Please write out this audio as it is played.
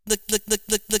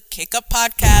the Kick Up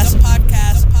Podcast.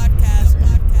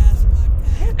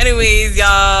 Anyways,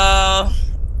 y'all,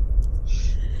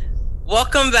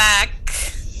 welcome back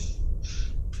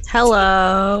to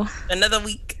Hello. another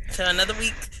week, to another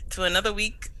week, to another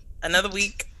week, another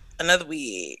week, another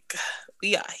week.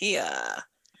 We are here.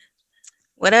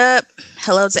 What up?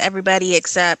 Hello to everybody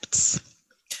except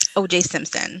OJ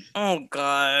Simpson. Oh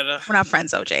God, We're not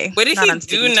friends, OJ. what did Not he on do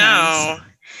speaking terms. now?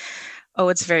 Oh,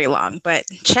 it's very long. But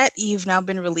Chet, you've now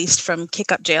been released from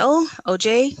Kick Up Jail.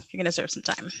 OJ, you're going to serve some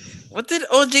time. What did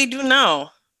OJ do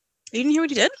now? You didn't hear what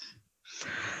he did?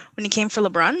 When he came for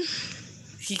LeBron?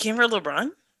 He came for LeBron? I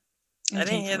He didn't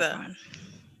came hear for that. LeBron.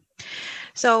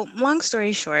 So, long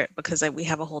story short, because we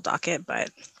have a whole docket, but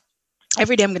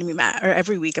every day I'm going to be mad, or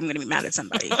every week I'm going to be mad at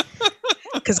somebody.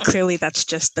 Because clearly that's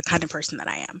just the kind of person that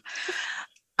I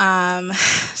am.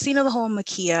 So you know the whole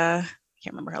Makia, I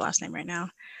can't remember her last name right now,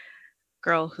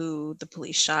 girl who the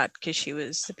police shot because she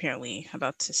was apparently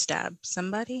about to stab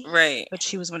somebody, Right, but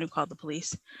she was the one who called the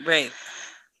police. right.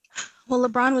 Well,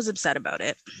 LeBron was upset about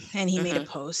it, and he made a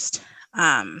Mm-hmm. post.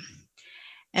 Um,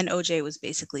 and OJ was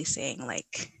basically saying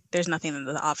like, "There's nothing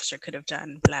that the officer could have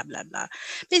done." Blah blah blah.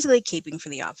 Basically, caping for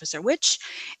the officer, which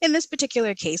in this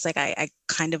particular case, like I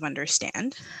kind of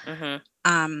understand. Mm-hmm.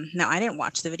 Now I didn't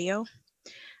watch the video.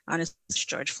 Honestly,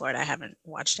 George Floyd, I haven't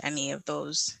watched any of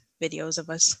those videos of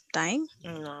us dying.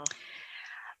 No.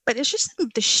 But it's just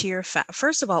the sheer fact.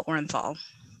 First of all, Orenthal.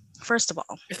 First of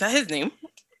all, Is that his name?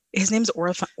 his name's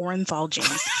Orenthal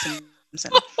James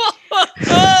Simpson.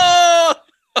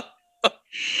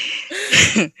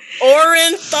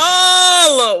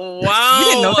 Orenthal! You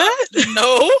didn't know Wow. that?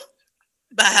 No?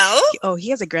 The hell? Oh, he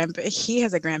has a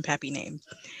grandpappy name.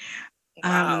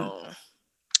 Um, Wow.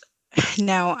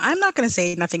 Now I'm not gonna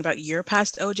say nothing about your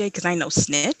past, OJ, because I know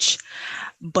snitch.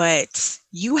 But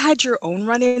you had your own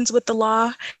run-ins with the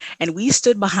law, and we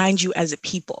stood behind you as a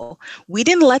people. We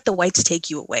didn't let the whites take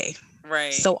you away.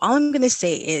 Right. So all I'm going to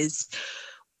say is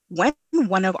when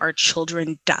one of our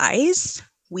children dies,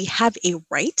 we have a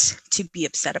right to be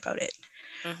upset about it,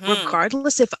 Mm-hmm.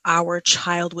 regardless if our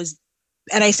child was,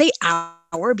 and I say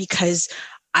our because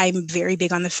I'm very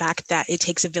big on the fact that it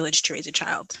takes a village to raise a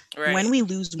child. Right. When we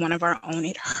lose one of our own,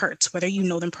 it hurts, whether you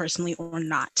know them personally or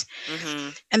not. Mm-hmm.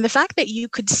 And the fact that you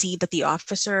could see that the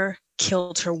officer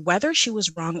killed her, whether she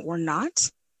was wrong or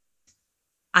not,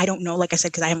 I don't know, like I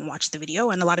said, because I haven't watched the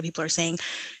video. And a lot of people are saying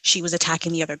she was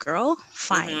attacking the other girl.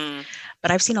 Fine. Mm-hmm.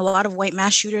 But I've seen a lot of white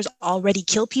mass shooters already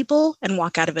kill people and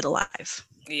walk out of it alive.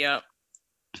 Yep.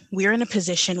 We're in a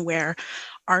position where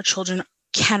our children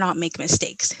cannot make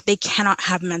mistakes. They cannot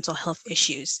have mental health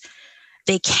issues.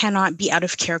 They cannot be out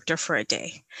of character for a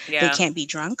day. They Yeah. can't be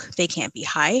drunk. They can't be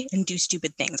high and do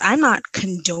stupid things. I'm not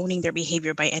condoning their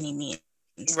behavior by any means.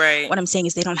 What I'm Right. saying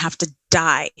is they don't have to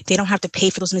die. They don't have to pay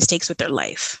for those mistakes with their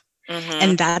life. Mm-hmm.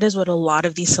 And that is what a lot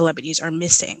of these celebrities are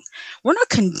missing. We're not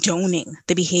condoning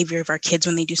the behavior of our kids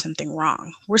when they do something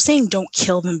wrong. We're saying don't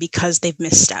kill them because they've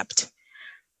misstepped.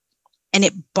 And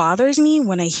it bothers me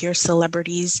when I hear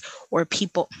celebrities or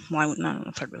people, well, I don't know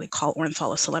if I'd really call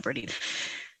Orenthal a celebrity,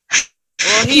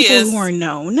 Well, he people who is. are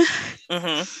known.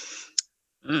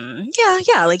 Mm-hmm.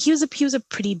 Yeah, like he was a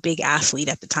pretty big athlete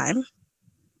at the time,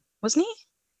 wasn't he?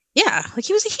 Yeah, like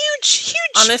he was a huge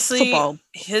Honestly, football.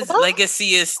 his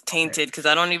legacy is tainted because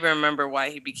I don't even remember why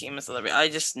he became a celebrity. I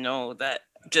just know that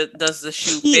does the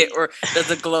shoe He fit or does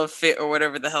the glove fit or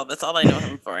whatever the hell. That's all I know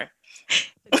him for.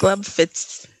 the glove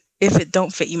fits. If it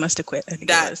don't fit, you must have quit. I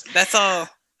think it was. That's all.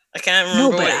 I can't No,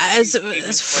 remember but what as, he's famous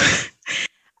as for.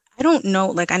 I don't know.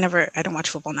 Like I don't watch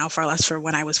football now. Far less for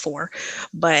when I was 4.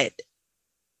 But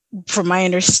from my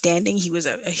understanding, he was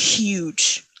a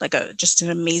huge, like a just an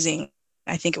amazing.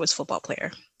 I think it was football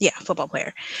player. Yeah, football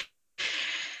player.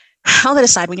 All that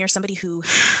aside, when you're somebody who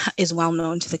is well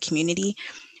known to the community,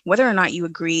 whether or not you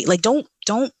agree, like don't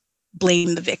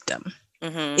blame the victim.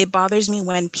 Mm-hmm. It bothers me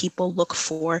when people look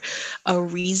for a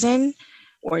reason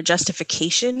or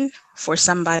justification for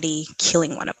somebody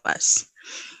killing one of us.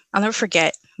 I'll never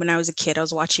forget when I was a kid, I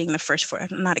was watching the first four,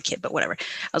 not a kid, but whatever.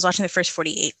 I was watching the first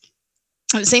 48.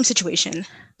 The same situation.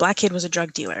 Black kid was a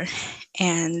drug dealer,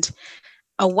 and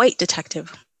a white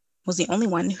detective was the only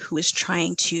one who was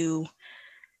trying to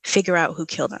figure out who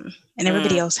killed him. And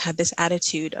everybody Mm. else had this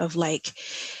attitude of like,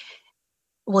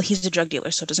 well, he's a drug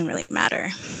dealer, so it doesn't really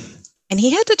matter. And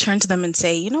he had to turn to them and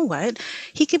say, you know what?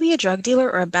 He could be a drug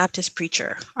dealer or a Baptist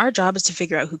preacher. Our job is to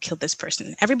figure out who killed this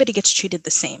person. Everybody gets treated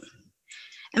the same.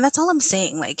 And that's all I'm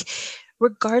saying. Like,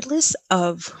 regardless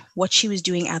of what she was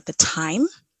doing at the time,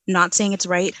 not saying it's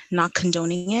right, not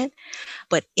condoning it,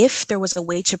 but if there was a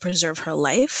way to preserve her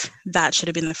life, that should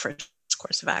have been the first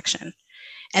course of action.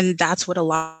 And that's what a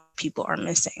lot of people are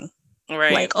missing. Like,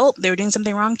 Right. oh, they were doing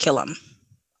something wrong, kill them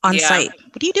on Yeah. site.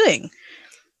 What are you doing?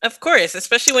 Of course,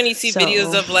 especially when you see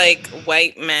videos So, of like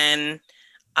white men,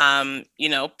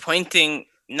 pointing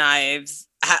knives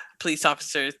at police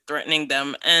officers, threatening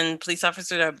them, and police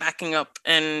officers are backing up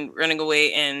and running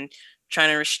away and trying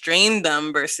to restrain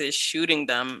them versus shooting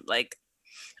them. Like,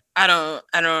 I don't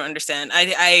understand.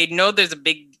 I know there's a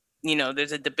big,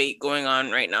 there's a debate going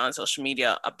on right now on social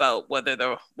media about whether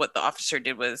the what the officer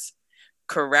did was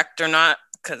correct or not,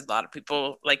 because a lot of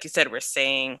people, like you said, were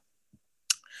saying,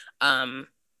 um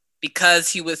because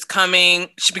she was coming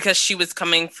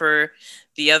for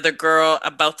the other girl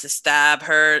about to stab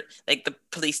her, like the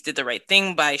police did the right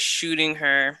thing by shooting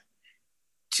her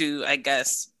to, I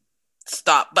guess,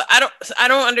 stop. But I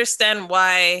don't understand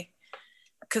why,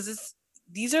 because it's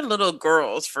these are little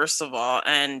girls, first of all,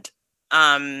 and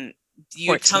um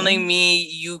you're telling 14. me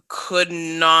you could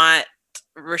not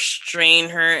restrain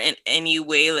her in any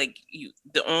way? Like,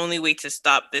 the only way to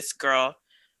stop this girl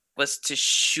was to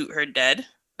shoot her dead?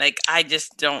 Like, I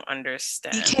just don't You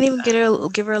understand can't even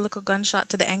that. give her a little gunshot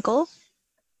to the ankle.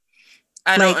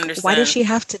 I don't Like, why does understand. she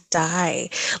have to die?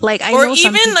 Like, I Or know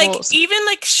some even people,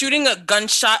 like shooting a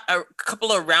gunshot, a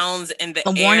couple of rounds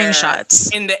warning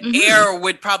shots. in the Hmm. air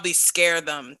would probably scare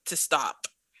them to stop.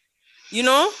 You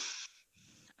know?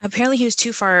 Apparently, he was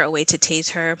too far away to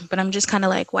tase her, but I'm just kind of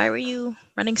like, why were you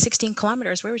running 16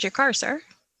 kilometers? Where was your car, sir?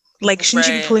 Like, shouldn't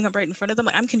you be Right. pulling up right in front of them?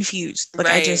 Like, I'm confused. Like,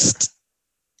 Right.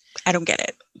 I don't get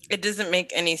it. It doesn't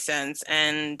make any sense.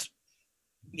 And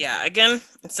yeah, again,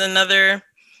 it's another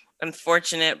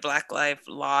unfortunate Black life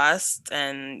lost.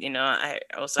 And I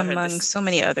also heard Among this. so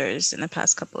many others in the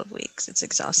past couple of weeks, it's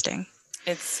exhausting.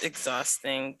 It's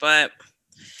exhausting, but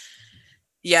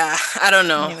yeah, I don't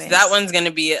know. That Anyways, one's going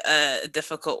to be a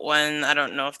difficult one. I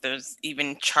don't know if there's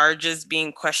even charges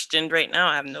being questioned right now.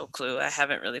 I have no clue. I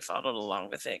haven't really followed along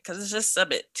with it because it's just a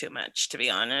bit too much, to be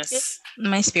honest.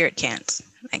 my spirit can't.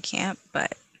 I can't,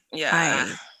 but Yeah,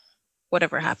 I,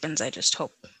 whatever happens, I just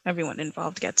hope everyone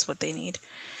involved gets what they need.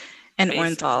 And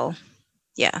basically. Orenthal,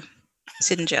 yeah,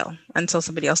 sit in jail until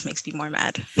somebody else makes me more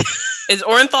mad. Is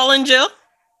Orenthal in jail?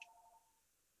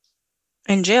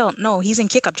 In jail? No, he's in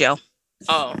kick up jail.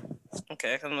 Oh,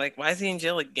 okay. I'm like, why is he in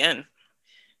jail again?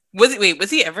 Was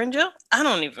he ever in jail? I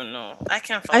don't even know. I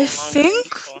can't I follow along with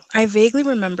think people. I vaguely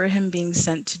remember him being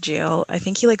sent to jail. I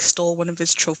think he like stole one of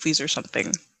his trophies or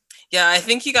something. Yeah, I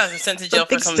think he got sent to jail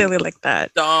for Something some silly like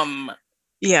that. dumb.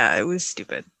 Yeah, it was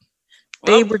stupid.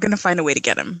 They Well, were gonna find a way to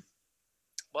get him.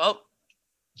 well,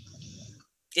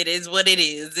 it is what it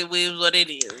is. It is what it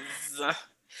is.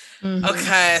 Hmm.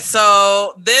 Okay,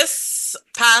 so this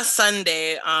past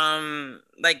Sunday,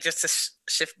 like, just to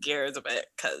shift gears a bit,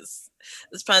 because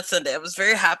this past Sunday I was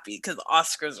very happy because the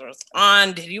Oscars was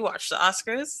on. Did you watch the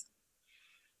Oscars?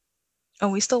 Oh,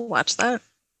 we still watch that?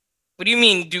 What do you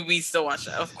mean? Do we still watch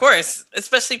it? Of course,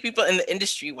 especially people in the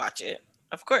industry watch it.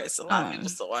 Of course, a lot of people Um,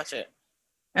 still watch it.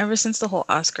 ever since the whole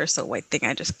Oscar so white thing,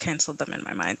 I just canceled them in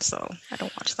my mind, so I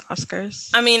don't watch the Oscars.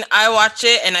 I mean, I watch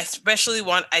it, and I especially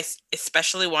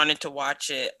wanted to watch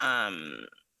it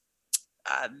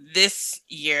this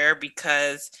year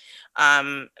because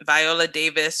Viola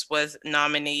Davis was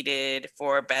nominated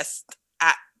for best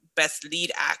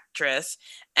lead actress,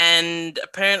 and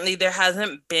apparently there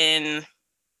hasn't been,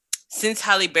 since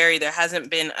Halle Berry, there hasn't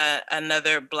been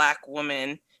another Black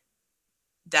woman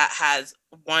that has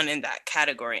won in that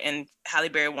category, and Halle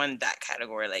Berry won that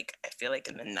category, like, I feel like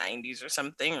in the 90s or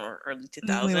something, or early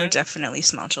We were 2000s. definitely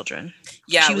small children.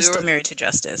 Yeah, She was still married to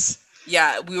Justice.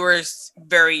 we were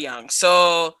very young.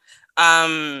 So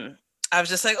um I was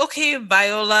just like, okay,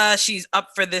 Viola, she's up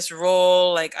for this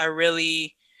role. Like, I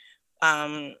really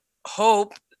um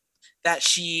hope that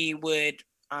she would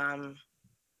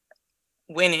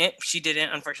win it. She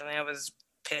didn't, unfortunately. I was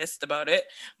pissed about it.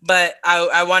 But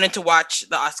I wanted to watch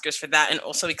the Oscars for that, and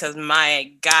also because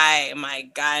my guy,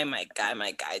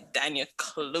 Daniel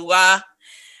Kaluuya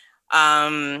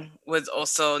was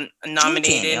also Oh,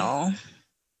 nominated. Daniel.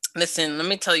 Listen, let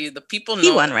me tell you, the people He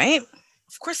know. won, right?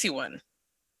 Of course he won.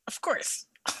 Of course.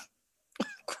 Of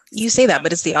course You he say that, won.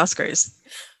 but it's the Oscars.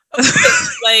 Of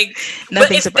course. Like, but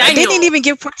Nothing it's surprised. They didn't Daniel. even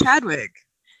give poor Chadwick.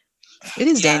 It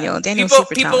is Yeah. Daniel. Daniel's People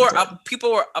super people were talented.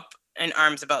 up in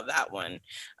arms about that one,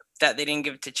 that they didn't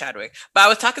give it to Chadwick. But I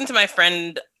was talking to my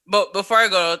friend, but before I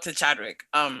go to Chadwick,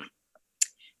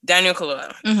 Daniel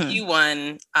Kaluuya, Hmm. he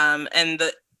won, and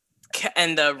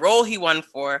the role he won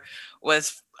for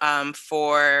was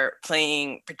for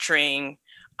portraying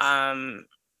um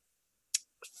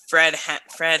Fred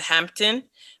Hampton,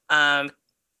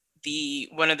 the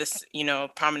one of the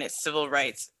prominent civil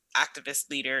rights activist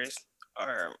leaders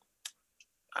or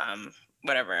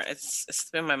whatever. It's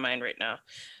in my mind right now.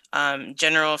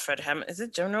 General Fred Hammond. Is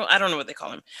it General? I don't know what they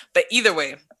call him. But either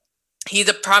way, he's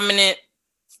a prominent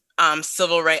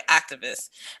civil rights activist.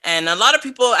 And a lot of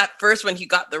people at first, when he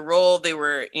got the role, they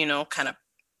were, kind of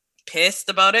pissed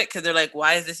about it because they're like,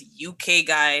 why is this UK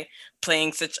guy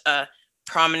playing such a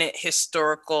prominent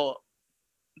historical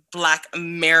Black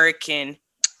American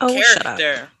Oh, shut up.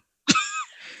 character?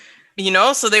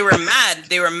 So they were mad.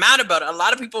 They were mad about it. A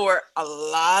lot of people were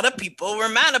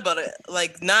mad about it.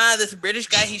 Like, nah, this British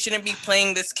guy, he shouldn't be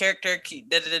playing this character.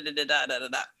 Da, da, da, da, da, da, da,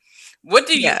 da. What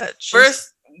do you Yeah,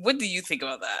 first? What do you think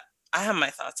about that? I have my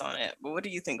thoughts on it, but what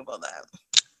do you think about that?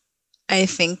 I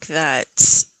think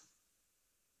that,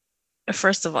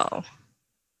 first of all,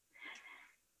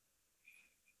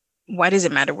 why does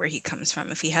it matter where he comes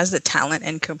from? If he has the talent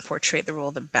and can portray the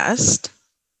role the best,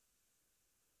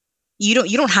 you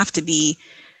don't have to be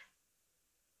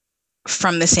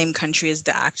from the same country as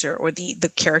the actor or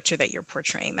the character that you're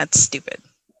portraying. That's stupid.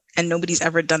 And nobody's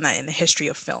ever done that in the history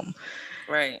of film.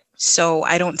 Right. So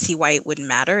I don't see why it would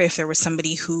matter. If there was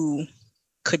somebody who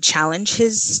could challenge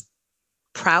his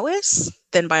prowess,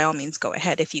 then by all means go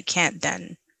ahead. If you can't,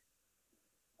 then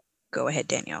go ahead,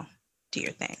 Daniel. Do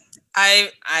your thing. I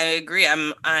agree.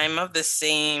 I'm of the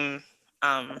same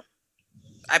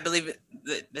I believe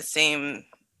the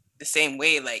same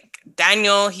way. Like,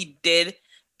 Daniel, he did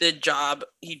the job,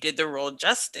 he did the role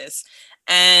justice.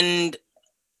 And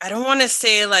I don't want to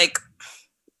say, like,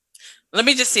 let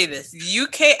me just say this.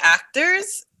 UK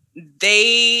actors,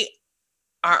 they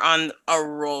are on a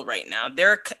roll right now.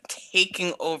 They're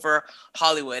taking over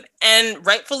Hollywood, and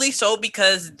rightfully so,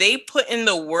 because they put in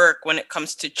the work when it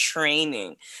comes to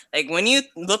training. Like, when you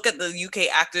look at the UK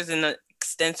actors and the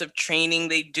extensive training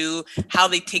they do, how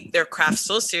they take their craft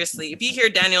so seriously. If you hear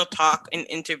Daniel talk in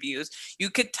interviews, you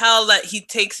could tell that he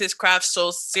takes his craft so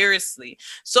seriously.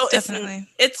 So Definitely.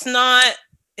 it's not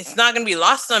going to be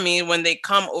lost on me when they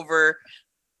come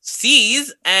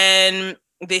overseas and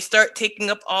they start taking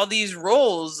up all these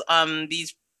roles,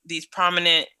 these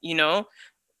prominent,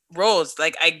 roles.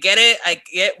 Like, I get it. I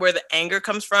get where the anger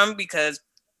comes from, because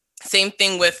same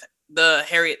thing with the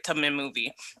Harriet Tubman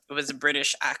movie. It was a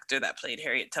British actor that played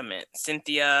Harriet Tubman,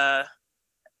 Cynthia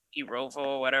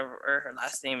Erovo, whatever her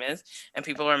last name is, and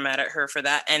people are mad at her for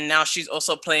that. And now she's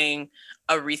also playing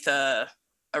Aretha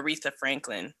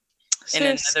Franklin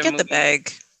in Sis, another get the movie.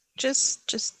 bag.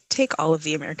 Just take all of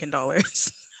the American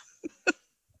dollars.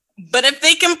 But if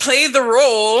they can play the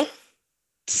role,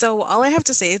 So all I have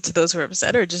to say to those who are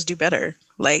upset are just do better.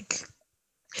 Like,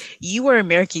 you are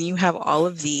American. You have all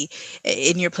of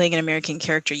and you're playing an American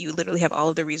character. You literally have all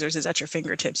of the resources at your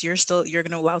fingertips. You're going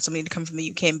to allow somebody to come from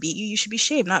the UK and beat you. You should be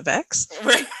shamed, not vexed.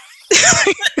 right?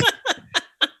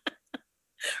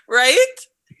 Right?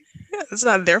 It's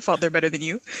not their fault. They're better than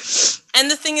you.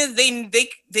 And the thing is,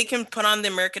 they can put on the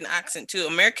American accent too.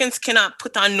 Americans cannot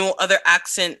put on no other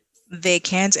accent. They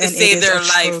can't, and it is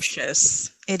atrocious.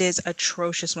 Life. It is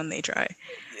atrocious when they try.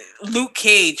 Luke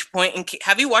Cage,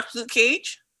 have you watched Luke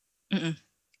Cage? Mm-mm.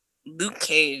 Luke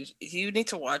Cage, you need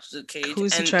to watch Luke Cage.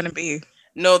 Who's he trying to be?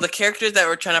 No, the characters that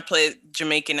were trying to play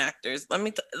Jamaican actors. Let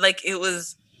me it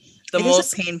was it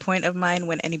is a pain point of mine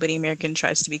when anybody American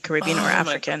tries to be Caribbean or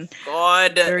African.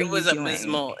 God, it was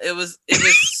abysmal. It was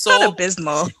so not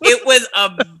abysmal. It was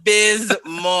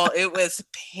abysmal. It was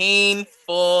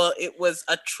painful. It was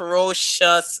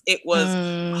atrocious. It was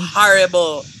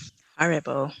horrible.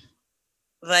 Horrible.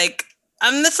 Like,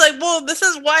 I'm just like, well, this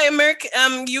is why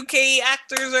UK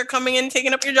actors are coming in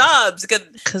taking up your jobs,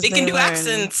 because they can do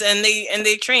accents and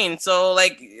they train. So,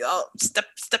 like,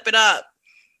 step it up.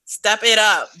 Step it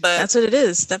up. But that's what it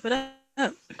is. Step it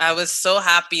up. I was so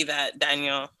happy that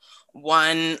Daniel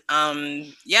won.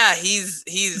 Yeah, he's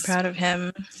I'm proud of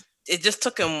him. It just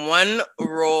took him one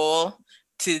role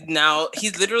to now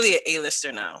he's literally an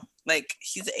A-lister now. Like,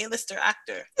 he's an A-lister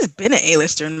actor. He's been an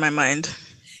A-lister in my mind.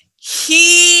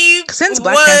 Since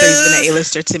Black Panther, he's been an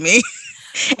A-lister to me.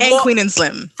 And Queen and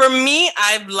Slim. For me,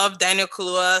 I've loved Daniel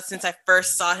Kaluuya since I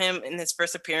first saw him in his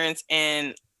first appearance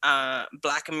in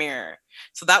Black Mirror.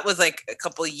 So that was like a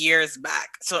couple years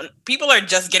back. So people are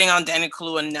just getting on Daniel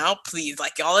Kaluuya now. Please,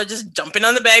 like, y'all are just jumping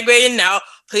on the bandwagon now.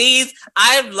 Please,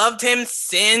 I've loved him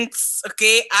since.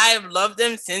 Okay, I've loved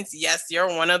him since. Yes, you're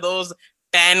one of those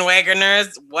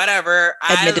bandwagoners. Whatever.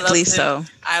 Admittedly so.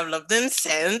 I've loved him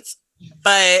since.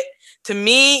 But to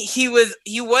me, he was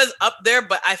up there.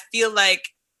 But I feel like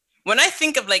when I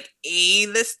think of like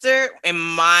A-lister in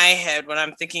my head, when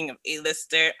I'm thinking of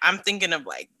A-lister, I'm thinking of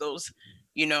like those,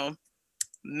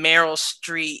 Meryl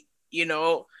Streep,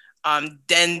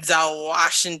 Denzel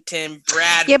Washington,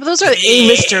 Brad Yeah, but those are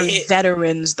A-lister Pitt.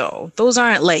 veterans, though. Those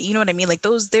aren't like, you know what I mean? Like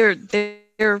those, they're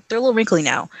a little wrinkly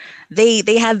now. They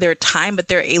had their time, but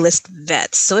they're A-list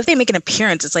vets. So if they make an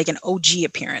appearance, it's like an OG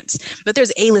appearance. But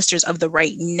there's A-listers of the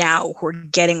right now who are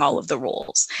getting all of the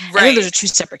roles. I think those Right. are two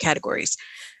separate categories.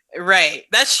 Right.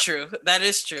 That's true. That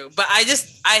is true. But I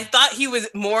thought he was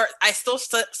more, I still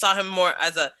saw him more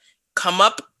as a come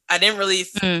up. I didn't really,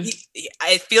 Mm.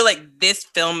 I feel like this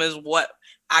film is what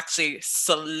actually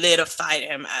solidified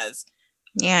him as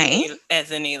Yeah. Eh?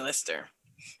 as an A-lister.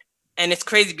 And it's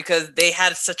crazy because they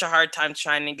had such a hard time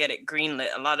trying to get it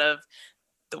greenlit. A lot of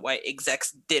the white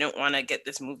execs didn't want to get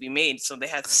this movie made, so they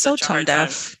had So such a tone hard time,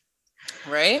 deaf.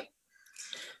 right?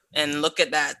 And look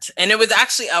at that. And it was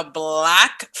actually a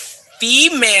black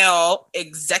female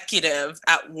executive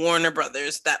at Warner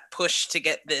Brothers that pushed to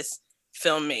get this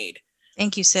film made.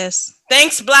 Thank you, sis.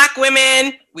 Thanks, black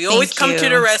women. We always Thank come to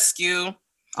the you. rescue.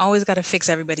 Always got to fix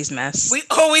everybody's mess. We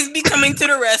always be coming to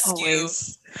the rescue.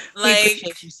 Always. We Like,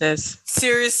 appreciate you, sis.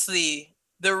 seriously,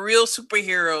 the real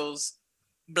superheroes,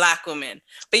 black women.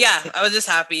 But yeah, I was just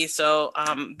happy. So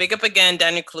big up again,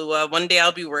 Daniel Kaluuya. One day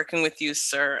I'll be working with you,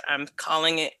 sir. I'm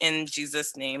calling it in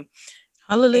Jesus' name.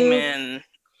 Hallelujah. Amen.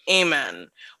 Amen.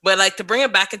 But like, to bring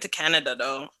it back into Canada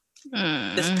though,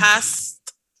 this Mm.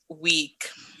 past week,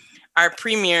 our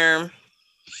premier,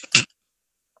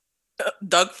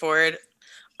 Doug Ford,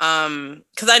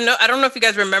 because I don't know if you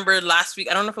guys remember last week,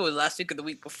 I don't know if it was last week or the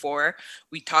week before,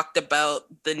 we talked about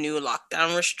the new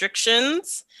lockdown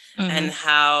restrictions and Mhm.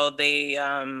 how they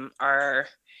are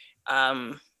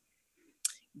um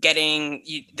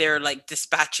they're like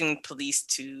dispatching police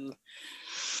to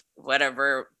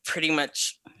whatever, pretty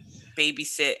much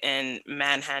babysit and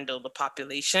manhandle the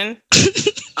population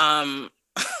um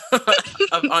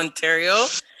of Ontario.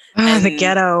 The And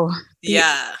ghetto. The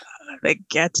yeah, the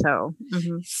ghetto.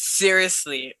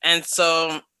 seriously. And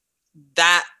so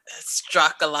that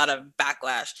struck a lot of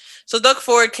backlash. So Doug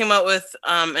Ford came out with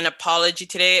an apology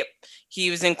today. He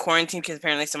was in quarantine because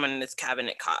apparently someone in his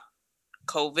cabinet caught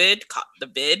the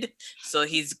vid. So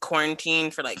he's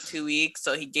quarantined for like 2 weeks.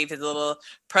 So he gave his little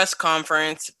press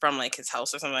conference from like his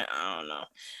house or something. I don't know.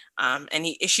 And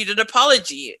he issued an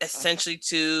apology essentially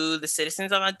to the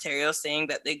citizens of Ontario, saying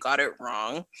that they got it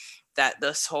wrong, that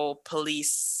this whole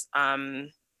police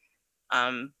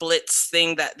blitz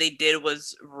thing that they did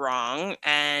was wrong.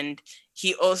 And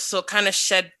he also kind of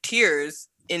shed tears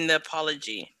in the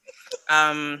apology.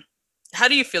 How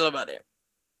do you feel about it?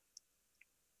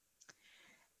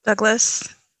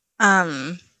 Douglas. I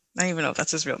don't even know if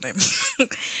that's his real name.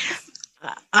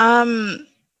 um,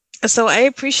 so I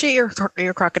appreciate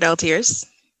your crocodile tears.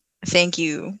 Thank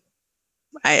you.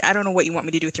 I don't know what you want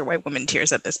me to do with your white woman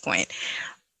tears at this point,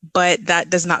 but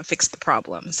that does not fix the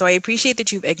problem. So I appreciate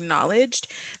that you've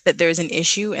acknowledged that there's an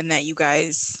issue and that you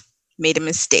guys made a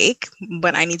mistake,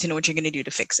 but I need to know what you're going to do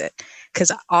to fix it.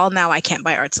 Because all now I can't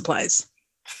buy art supplies.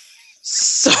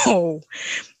 So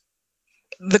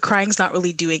the crying's not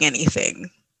really doing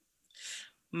anything.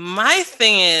 My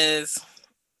thing is,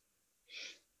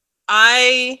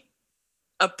 I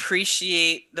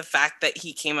appreciate the fact that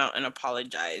he came out and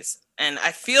apologized, and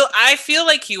I feel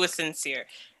like he was sincere.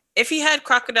 If he had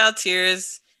crocodile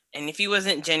tears and if he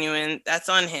wasn't genuine, that's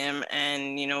on him,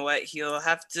 and you know what, he'll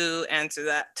have to answer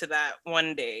that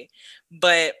one day.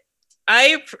 But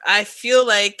I feel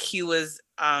like he was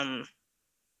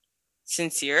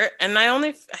sincere, and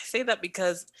I say that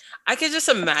because I could just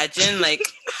imagine like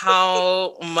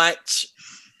how much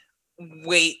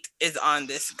weight is on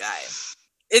this guy.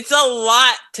 It's a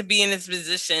lot to be in his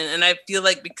position, and I feel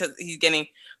like because he's getting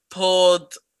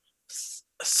pulled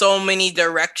so many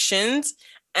directions,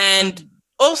 and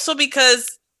also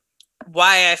because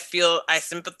why I feel I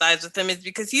sympathize with him is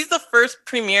because he's the first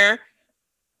premier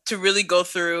to really go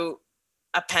through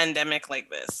a pandemic like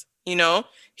this. You know,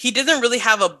 he doesn't really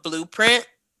have a blueprint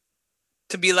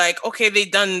to be like, okay,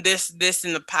 they've done this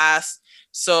in the past,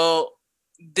 so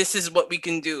this is what we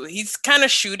can do. He's kind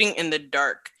of shooting in the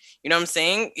dark. You know what I'm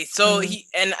saying? So he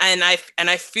and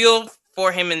I feel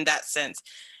for him in that sense.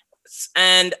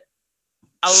 And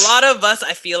a lot of us,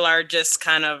 I feel, are just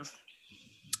kind of,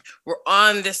 we're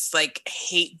on this like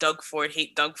hate Doug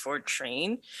Ford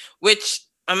train, which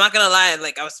I'm not gonna lie,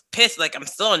 like I was pissed. Like I'm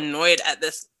still annoyed at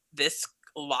this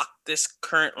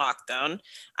current lockdown.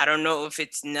 I don't know if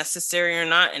it's necessary or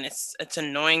not, and it's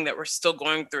annoying that we're still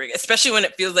going through it, especially when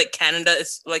it feels like Canada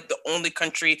is like the only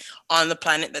country on the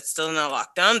planet that's still in a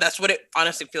lockdown. That's what it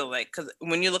honestly feels like, because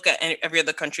when you look at every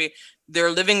other country,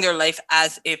 they're living their life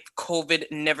as if COVID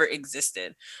never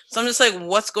existed. So I'm just like,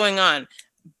 what's going on?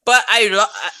 But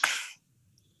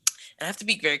and I have to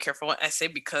be very careful what I say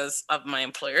because of my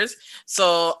employers.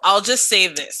 So I'll just say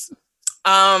this.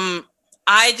 Um,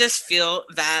 I just feel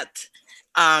that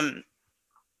um,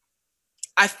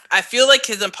 I feel like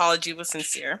his apology was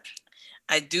sincere.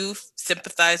 I do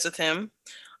sympathize with him.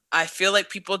 I feel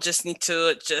like people just need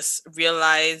to just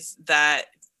realize that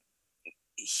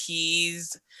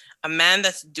he's a man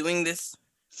that's doing this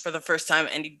for the first time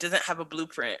and he doesn't have a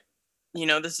blueprint. You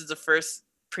know, this is the first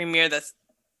premier that's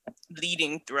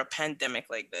leading through a pandemic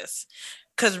like this.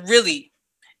 Because really,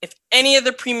 if any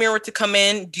other premier were to come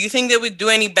in, do you think they would do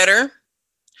any better?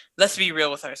 Let's be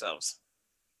real with ourselves.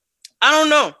 I don't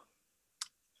know.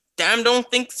 Damn, don't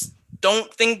think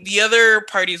the other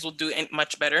parties will do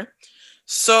much better.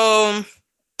 So,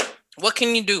 what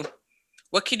can you do?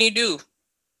 What can you do?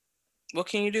 What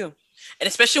can you do? And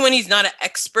especially when he's not an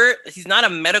expert, he's not a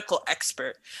medical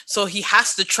expert. So he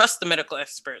has to trust the medical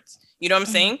experts. You know what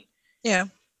I'm saying? Yeah.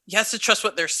 He has to trust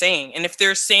what they're saying. And if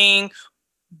they're saying,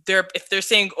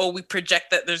 oh, we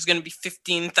project that there's going to be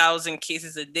 15,000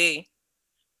 cases a day.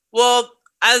 Well,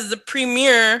 as the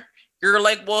premier, you're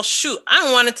like, well, shoot, I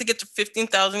don't want it to get to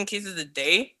 15,000 cases a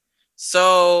day.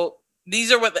 So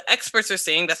these are what the experts are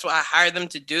saying. That's what I hired them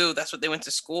to do. That's what they went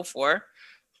to school for.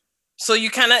 So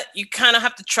you kind of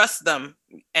have to trust them.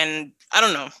 And I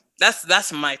don't know.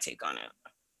 That's my take on it.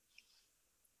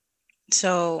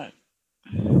 So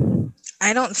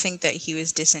I don't think that he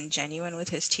was disingenuous with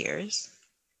his tears.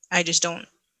 I just don't,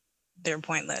 they're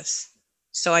pointless.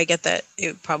 So I get that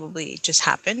it probably just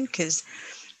happened because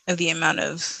of the amount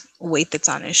of weight that's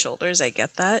on his shoulders. I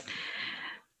get that.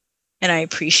 And I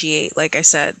appreciate, like I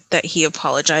said, that he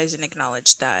apologized and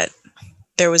acknowledged that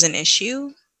there was an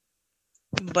issue.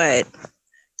 But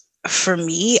for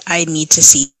me, I need to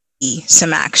see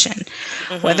some action.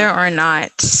 Whether Mm-hmm. or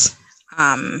not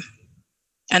um,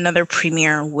 another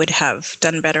premier would have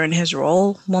done better in his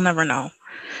role, we'll never know.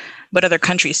 But other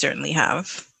countries certainly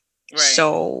have. Right.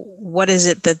 So, what is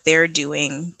it that they're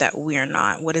doing that we're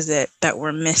not? What is it that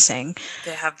we're missing?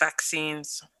 They have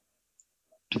vaccines.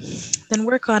 Then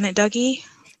work on it, Dougie.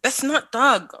 That's not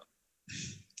dog.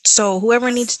 So, whoever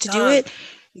That's needs to do dog. it,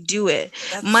 do it.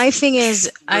 That's My thing is,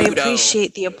 I Trudeau.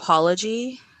 appreciate the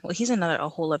apology. Well, he's a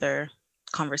whole other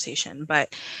conversation,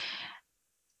 but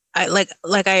I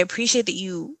appreciate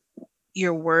that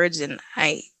your words, and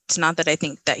it's not that I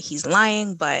think that he's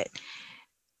lying, but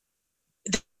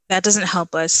that doesn't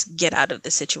help us get out of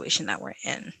the situation that we're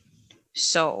in.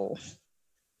 So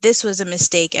this was a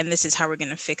mistake and this is how we're going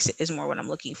to fix it is more what I'm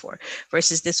looking for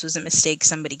versus this was a mistake,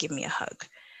 somebody give me a hug.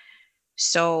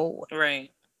 So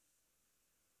Right.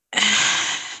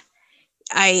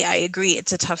 I agree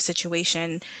it's a tough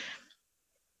situation,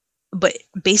 but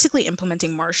basically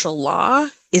implementing martial law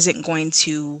isn't going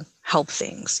to help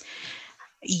things.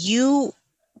 You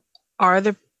are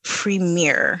the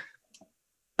premier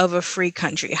of a free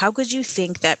country. How could you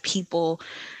think that people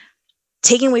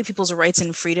taking away people's rights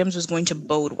and freedoms was going to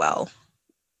bode well?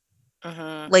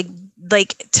 Mm-hmm. like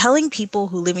like telling people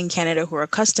who live in Canada who are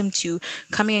accustomed to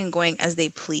coming and going as they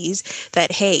please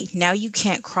that hey, now you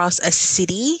can't cross a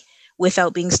city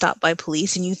without being stopped by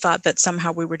police, and you thought that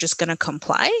somehow we were just going to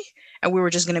comply and we were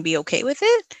just going to be okay with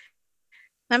it.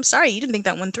 I'm sorry, you didn't think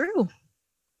that went through.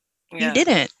 You Yeah.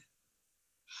 didn't.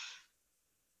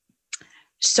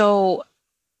 So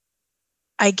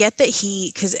I get that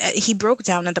because he broke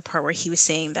down at the part where he was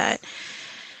saying that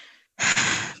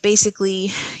basically,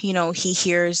 he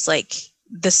hears like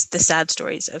the sad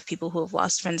stories of people who have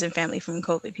lost friends and family from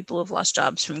COVID, people who have lost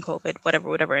jobs from COVID,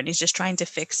 whatever, and he's just trying to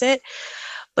fix it.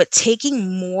 But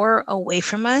taking more away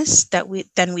from us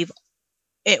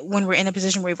when we're in a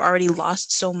position where we've already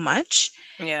lost so much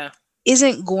Yeah.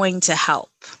 isn't going to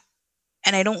help.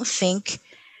 And I don't think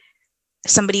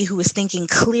somebody who is thinking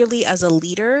clearly as a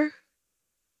leader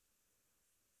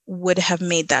would have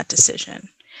made that decision.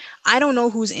 I don't know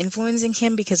who's influencing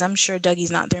him because I'm sure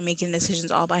Dougie's not there making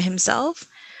decisions all by himself,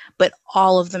 but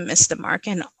all of them missed the mark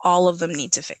and all of them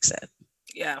need to fix it.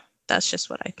 Yeah. That's just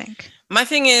what I think. My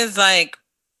thing is like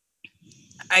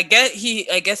I get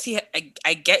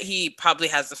he probably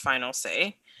has the final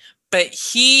say, but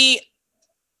he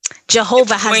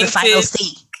Jehovah has the final appointed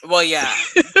say. well yeah,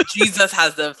 Jesus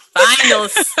has the final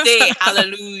say.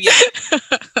 Hallelujah.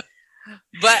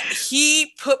 But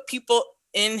he put people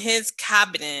in his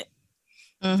cabinet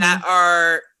that Mm-hmm.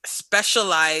 are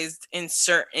specialized in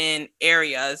certain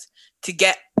areas to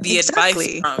get the advice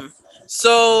Exactly. from.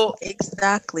 So,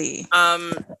 Exactly.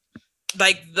 um,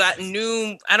 like that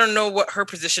new, I don't know what her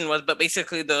position was, but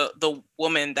basically the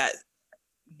woman that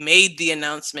made the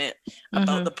announcement about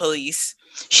Mm-hmm. the police.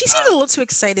 She seemed a Um, little too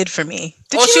excited for me.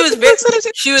 Did oh, you seem a little excited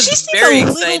too? she was She seemed very a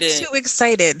little excited. too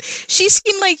excited. She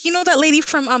seemed like, you know, that lady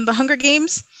from the Hunger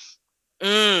Games.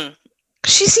 Mm,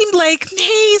 She seemed like,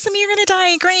 hey, some of you are gonna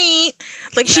die, great.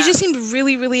 Like she yeah, just seemed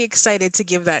really, really excited to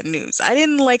give that news. I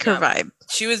didn't like her yeah. vibe.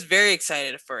 She was very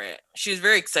excited for it. She was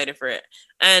very excited for it,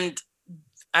 and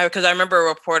because I remember a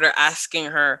reporter asking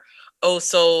her, "Oh,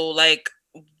 so like,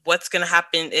 what's gonna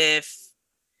happen if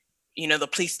the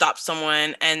police stop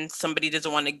someone and somebody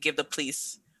doesn't want to give the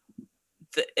police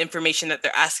the information that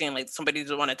they're asking, like somebody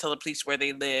doesn't want to tell the police where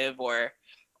they live or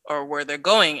where they're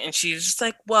going?" And she's just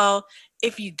like, "Well,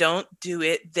 if you don't do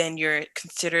it, then you're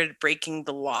considered breaking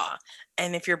the law,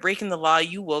 and if you're breaking the law,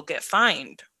 you will get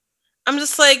fined." I'm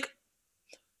just like,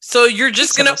 so you're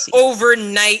just So gonna we'll see.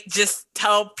 overnight just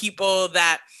tell people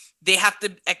that they have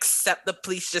to accept the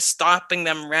police just stopping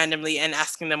them randomly and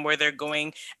asking them where they're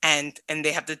going, and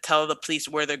they have to tell the police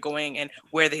where they're going and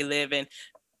where they live? And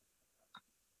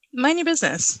Mind your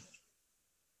business.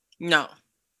 no,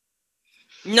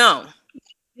 no,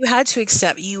 You had to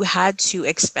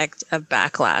expect a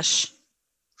backlash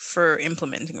for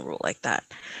implementing a rule like that.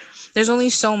 There's only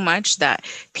so much that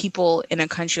people in a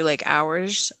country like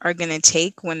ours are going to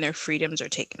take when their freedoms are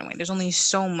taken away. There's only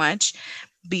so much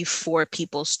before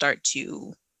people start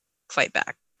to fight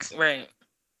back. right.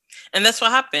 And that's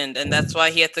what happened, and that's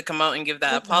why he had to come out and give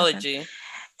that That's what happened. apology.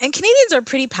 And Canadians are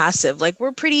pretty passive. Like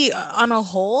we're pretty on a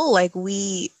whole, like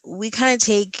we kind of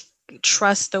take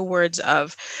trust the words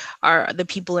of the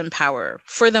people in power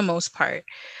for the most part.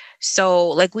 So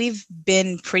like we've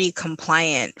been pretty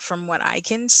compliant from what I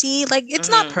can see. Like it's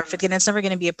not Hmm. perfect and it's never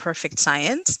going to be a perfect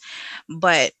science,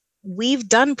 but we've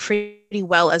done pretty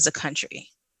well as a country.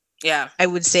 Yeah, I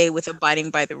would say with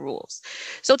abiding by the rules.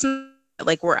 So it's not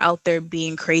like we're out there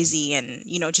being crazy and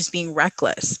just being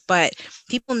reckless, but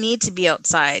people need to be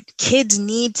outside. Kids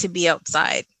need to be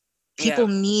outside. yeah. People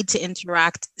need to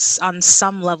interact on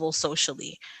some level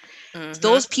socially. Hmm.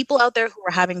 Those people out there who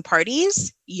are having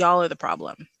parties, y'all are the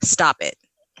problem. Stop it.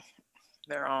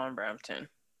 They're all in Brampton.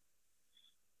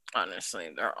 Honestly,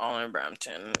 they're all in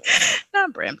Brampton.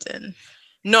 Not Brampton.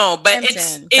 No, but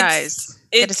Brampton, guys,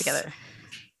 get it it's together.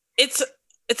 it's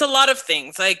it's a lot of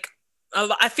things. Like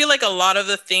I feel like a lot of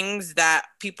the things that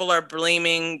people are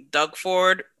blaming Doug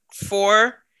Ford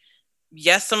for,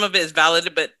 yes, some of it is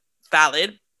valid,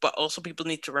 but also people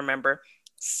need to remember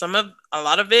a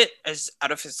lot of it is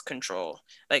out of his control.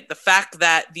 Like the fact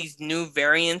that these new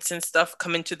variants and stuff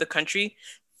come into the country,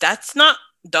 that's not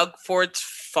Doug Ford's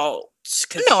fault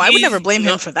because No, I would he's never blame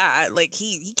him for that. Like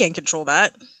he can't control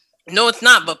that. no, it's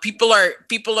not. But people are.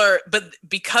 But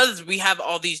because we have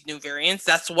all these new variants,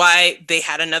 that's why they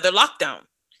had another lockdown.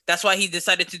 That's why he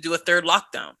decided to do a third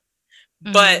lockdown.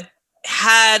 But Hmm.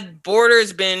 had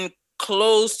borders been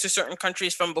closed to certain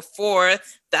countries from before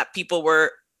that people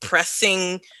were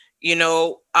pressing, you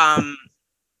know,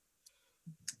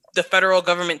 the federal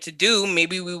government to do,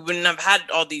 maybe we wouldn't have had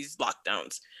all these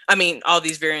lockdowns. I mean, all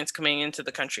these variants coming into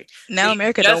the country. Now They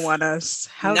America don't just want us.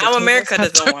 How the now tables America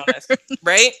have doesn't want us, turned.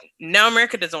 right? Now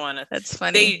America doesn't want us. That's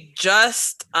funny. They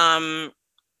just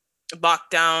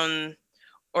locked down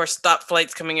or stopped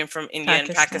flights coming in from India and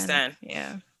Pakistan. Pakistan.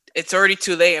 Yeah. It's already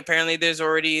too late. Apparently, there's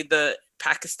already the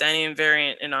Pakistani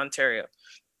variant in Ontario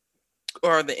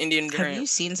or the Indian Have variant. you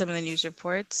seen some of the news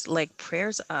reports? Like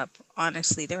prayers up.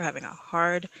 Honestly, they're having a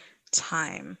hard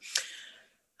time.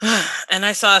 And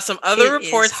I saw some other It is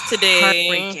reports today.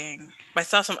 heartbreaking. I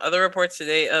saw some other reports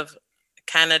today of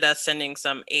Canada sending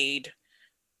some aid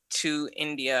to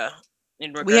India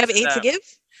in We regards have to aid to that. give.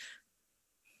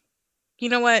 You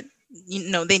know what?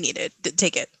 They need it.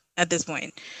 Take it at this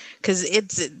point because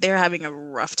they're having a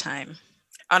rough time.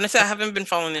 Honestly, I haven't been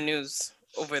following the news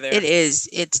over It there. is.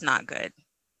 It's not good.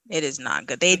 It is not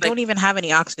good. They Like don't even have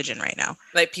any oxygen right now,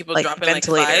 like people like dropping like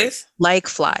ventilators, flies. like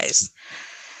flies.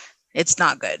 It's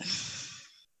not good.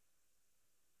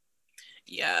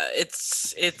 Yeah,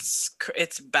 it's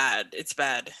bad. It's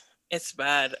bad. It's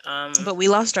bad. But we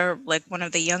lost our like one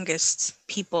of the youngest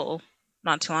people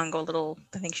not too long ago. Little,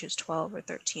 I think she was 12 or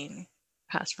 13,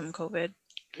 passed from COVID.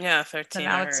 Yeah, So 13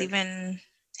 now I it's heard. even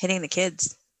hitting the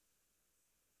kids.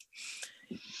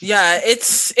 Yeah,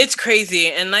 it's crazy.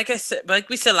 And like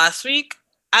we said last week,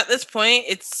 at this point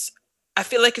I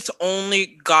feel like it's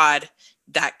only God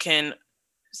that can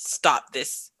stop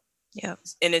this Yep.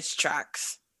 in its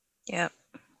tracks. Yep.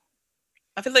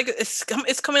 I feel like it's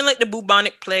coming like the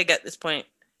bubonic plague at this point.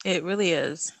 It really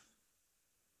is.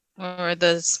 Or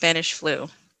the Spanish flu.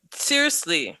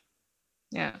 Seriously,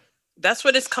 Yeah. that's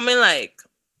what it's coming like.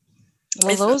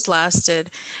 Well, It's those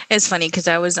lasted. It's funny because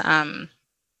I was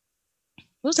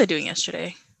What was I doing yesterday?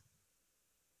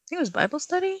 I think it was Bible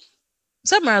study.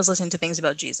 Somewhere I was listening to things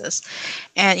about Jesus.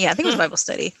 And yeah, I think it was Bible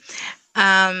study.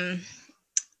 Um,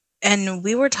 and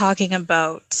we were talking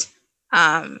about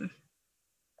um,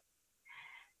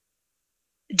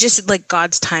 just like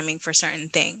God's timing for certain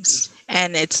things.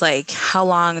 And it's like, how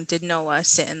long did Noah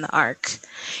sit in the ark?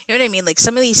 You know what I mean? Like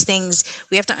some of these things,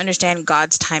 we have to understand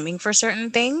God's timing for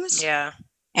certain things Yeah.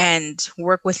 and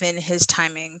work within his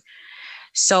timing.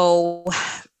 So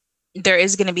there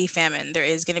is going to be famine. There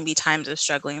is going to be times of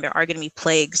struggling. There are going to be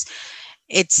plagues.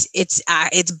 It's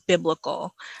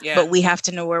biblical, Yeah. but we have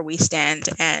to know where we stand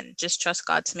and just trust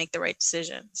God to make the right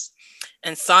decisions.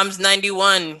 And Psalms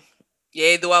 91.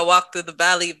 Yea, though I walk through the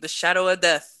valley of the shadow of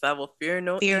death, I will fear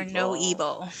no Fear no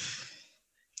evil. evil.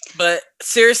 But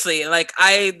seriously, like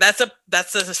that's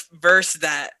a verse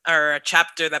that or a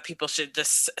chapter that people should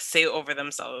just say over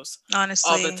themselves all the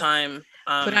Honestly, time.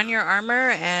 put on your armor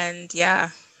and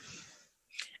yeah,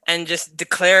 And just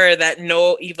declare that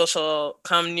no evil shall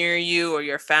come near you or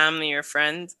your family, your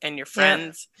friends, and your yep,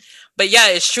 friends. But yeah,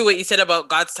 it's true what you said about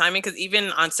God's timing. Because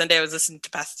even on Sunday, I was listening to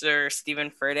Pastor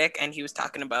Stephen Furtick, and he was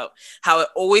talking about how it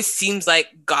always seems like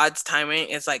God's timing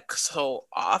is like so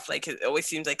off. Like it always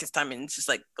seems like his timing is just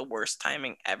like the worst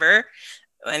timing ever.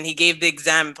 And he gave the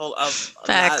example of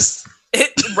facts,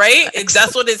 right. facts,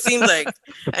 That's what it seems like.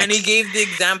 And he facts. gave the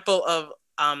example of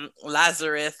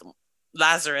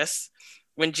Lazarus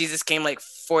when Jesus came like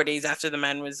 4 days after the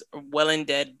man was well and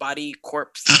dead, body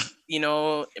corpse. You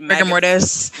know, Rigor maggots,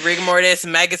 mortis. rigor mortis,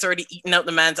 maggots already eaten out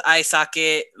the man's eye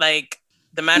socket. Like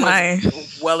the Oh man was my,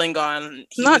 well and gone.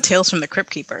 not Tales from the Crypt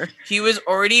Keeper. He was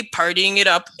already partying it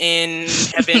up in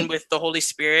heaven with the Holy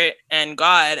Spirit and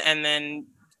God, and then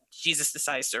Jesus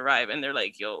decides to arrive, and they're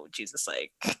like, "Yo, Jesus,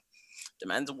 like the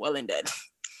man's well and dead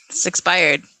It's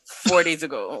expired. 4 days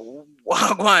ago.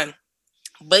 Wagwan."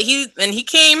 But he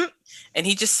came, and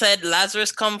he just said,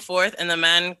 "Lazarus, come forth," and the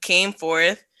man came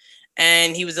forth,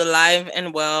 and he was alive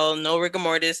and well, no rigor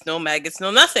mortis, no maggots, no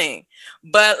nothing.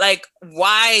 But like,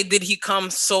 why did he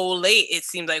come so late? It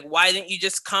seems like, why didn't you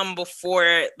just come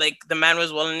before like the man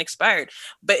was well and expired?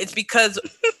 But it's because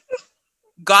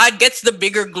God gets the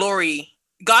bigger glory.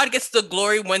 God gets the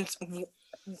glory when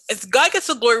it's God gets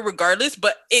the glory regardless.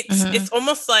 But Hmm. it's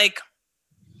almost like,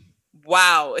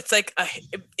 wow, it's like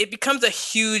it becomes a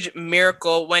huge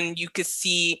miracle when you could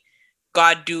see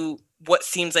God do what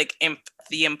seems like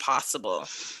the impossible.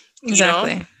 You know?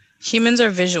 Exactly. Humans are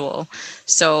visual.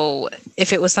 So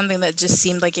if it was something that just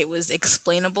seemed like it was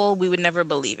explainable, we would never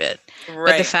believe it. But the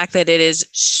Right. fact that it is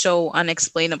so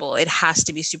unexplainable, it has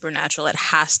to be supernatural. It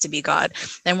has to be God.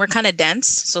 And we're kind of dense.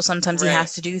 So sometimes he Right.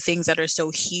 has to do things that are so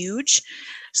huge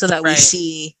so that we Right.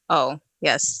 see, oh,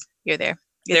 yes, you're there.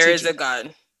 It's There you, is a Jesus.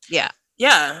 God. Yeah.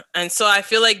 Yeah. And so I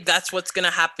feel like that's what's going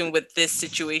to happen with this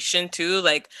situation too.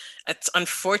 Like, it's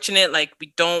unfortunate. Like,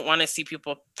 we don't want to see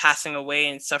people passing away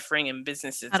and suffering and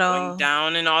businesses At going all.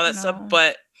 down and all that stuff. No.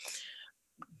 But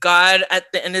God,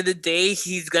 at the end of the day,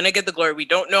 he's going to get the glory. We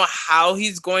don't know how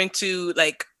he's going to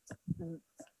like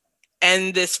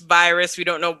end this virus. We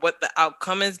don't know what the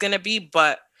outcome is going to be,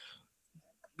 but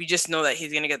we just know that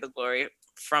he's going to get the glory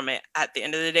from it at the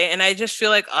end of the day. And I just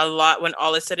feel like a lot, when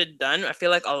all is said and done, I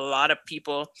feel like a lot of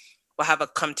people will have a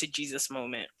come to Jesus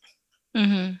moment.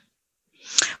 Hmm.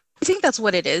 I think that's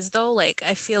what it is, though. Like,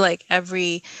 I feel like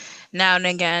every now and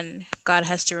again, God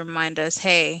has to remind us,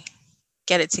 hey,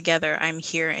 get it together. I'm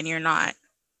here and you're not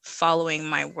following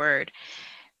my word.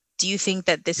 Do you think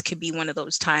that this could be one of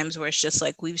those times where it's just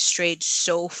like we've strayed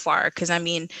so far? Because I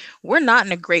mean, we're not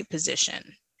in a great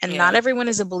position, and not Yeah. everyone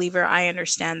is a believer. I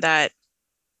understand that.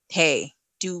 Hey,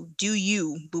 do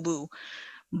you, boo boo?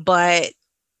 But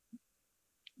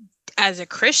as a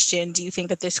Christian, do you think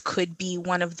that this could be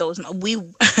one of those? We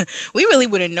really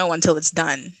wouldn't know until it's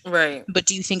done. Right. But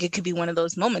do you think it could be one of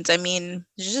those moments? I mean,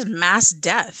 it's just mass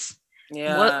death. what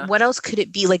Yeah. what else could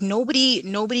it be? Like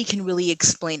nobody can really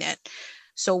explain it.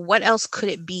 So what else could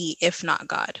it be if not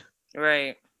God?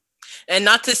 Right. And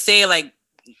not to say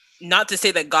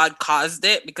that God caused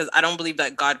it, because I don't believe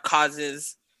that God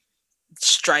causes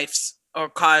strifes or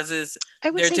causes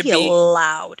I would there say to he be.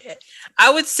 allowed it. I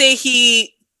would say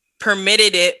he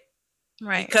permitted it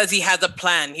Right. because he has a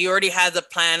plan. He already has a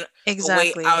plan, a way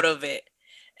Exactly. out of it.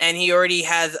 And he already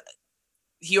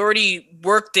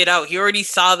worked it out. He already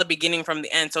saw the beginning from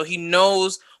the end. So he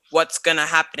knows what's going to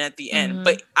happen at the end. Hmm.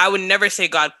 But I would never say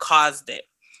God caused it.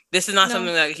 This is not No.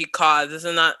 something that he caused. This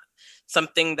is not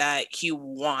something that he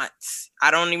wants.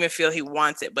 I don't even feel he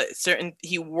wants it, but certain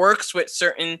he works with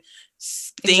certain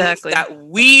things Exactly. that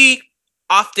we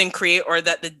often create, or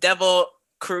that the devil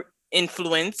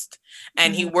influenced,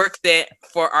 and he Mhm. worked it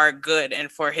for our good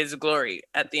and for his glory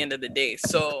at the end of the day.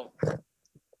 So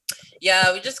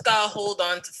yeah, we just gotta hold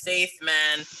on to faith,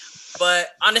 man. But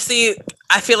honestly,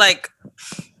 I feel like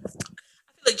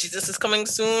Jesus is coming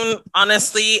soon,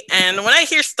 honestly. And when I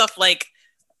hear stuff like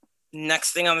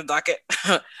next thing on the docket,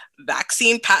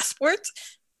 vaccine passports,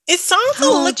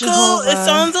 Oh, it Jehovah.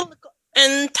 sounds a little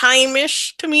end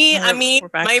time-ish to me. I We're, mean, we're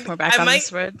back. We're back on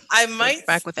this road. I We're might,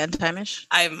 back with end time-ish.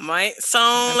 I might We're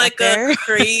sound back like a there.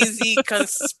 crazy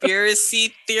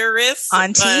conspiracy theorist,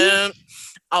 Auntie. but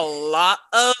a lot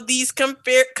of these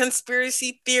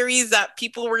conspiracy theories that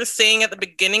people were saying at the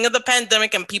beginning of the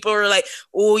pandemic, and people were like,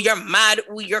 "Oh, you're mad.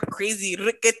 Oh, you're crazy."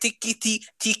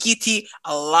 Rikki-tikki-ti.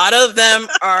 A lot of them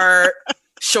are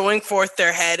showing forth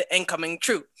their head and coming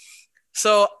true.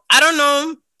 So I don't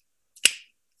know.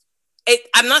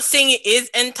 I'm not saying it is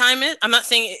end time. I'm not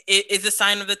saying it is a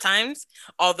sign of the times.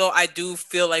 Although I do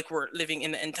feel like we're living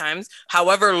in the end times.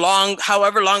 However long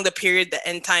the period the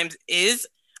end times is,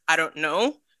 I don't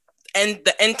know. And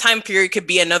the end time period could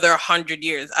be another 100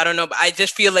 years. I don't know, but I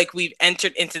just feel like we've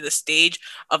entered into the stage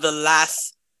of the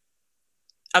last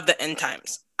of the end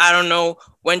times. I don't know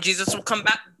when Jesus will come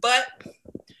back, but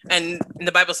and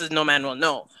the Bible says no man will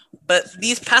know. But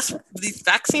these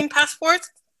vaccine passports,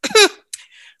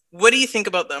 what do you think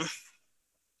about them?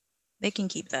 They can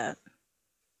keep that.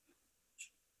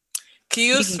 Can you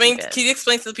You can keep explain? it. Can you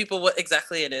explain to the people what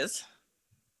exactly it is?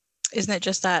 Isn't it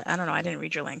just that? I don't know. I didn't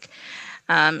read your link.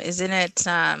 Isn't it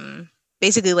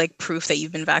basically like proof that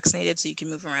you've been vaccinated so you can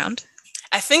move around?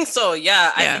 I think so.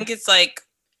 Yeah, I Yeah, think it's like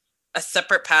a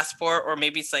separate passport, or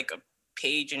maybe it's like a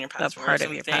page in your a passport or part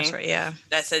of your something passport. Yeah.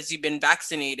 that says you've been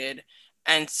vaccinated.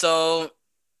 And so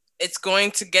it's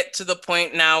going to get to the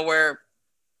point now where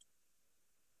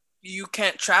you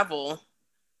can't travel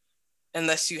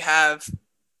unless you have,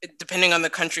 depending on the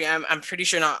country. I'm pretty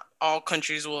sure not all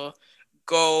countries will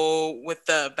go with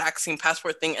the vaccine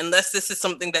passport thing unless this is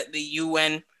something that the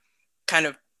UN kind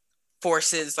of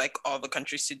forces like all the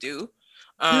countries to do.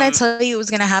 Didn't I Um, tell you it was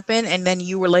gonna happen? And then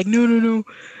you were like, no, no, no.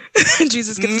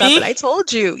 Jesus can stop it. Me? I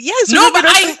told you. Yes, No, remember but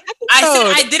our first I said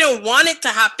episode. I didn't want it to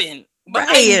happen. But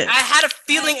Right. I had a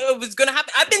feeling it was gonna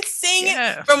happen. I've been saying it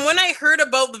Yeah. from when I heard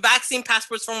about the vaccine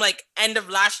passports from like end of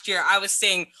last year. I was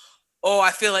saying, "Oh,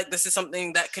 I feel like this is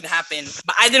something that could happen,"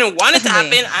 but I didn't want it to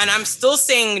Definitely. happen, and I'm still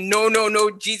saying, "No, no, no,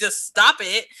 Jesus, stop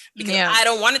it!" Because Yeah. I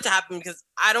don't want it to happen because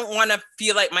I don't want to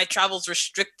feel like my travel's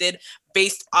restricted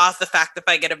based off the fact if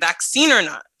I get a vaccine or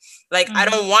not. Like I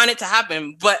Hmm. don't want it to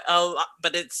happen, but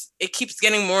it keeps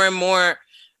getting more and more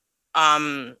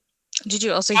um Did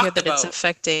you also hear talked that it's about.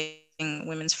 affecting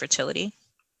women's fertility?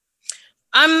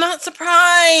 I'm not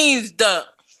surprised.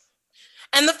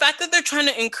 And the fact that they're trying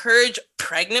to encourage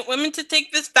pregnant women to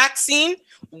take this vaccine,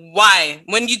 why?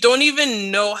 When you don't even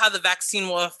know how the vaccine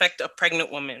will affect a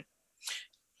pregnant woman.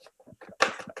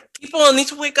 People need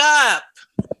to wake up.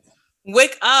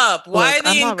 Wake up. Look,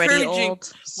 I'm already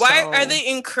old, Why are so they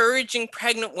encouraging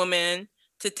pregnant women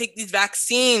to take these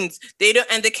vaccines? They don't,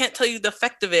 and they can't tell you the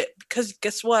effect of it because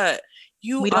guess what?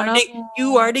 we don't know.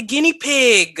 You are the guinea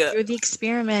pig. You're the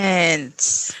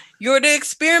experiment. You're the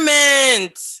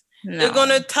experiment. They're No.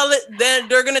 gonna tell it. Then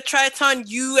they're gonna try it on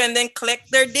you and then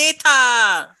collect their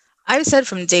data. I've said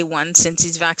from day one since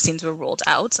these vaccines were rolled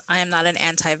out, I am not an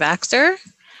anti vaxxer.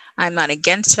 I'm not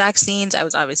against vaccines. I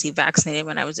was obviously vaccinated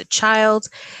when I was a child.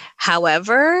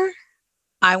 However,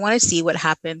 I want to see what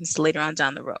happens later on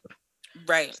down the road.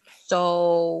 Right.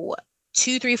 So,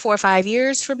 2, 3, 4, 5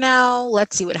 years from now,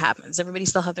 let's see what happens. Everybody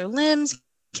still have their limbs?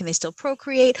 Can they still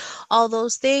procreate? All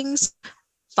those things?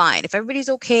 Fine. If everybody's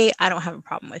okay, I don't have a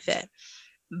problem with it.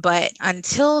 But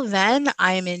until then,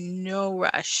 I am in no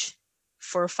rush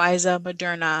for Pfizer,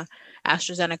 Moderna,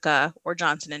 AstraZeneca, or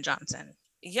Johnson and Johnson.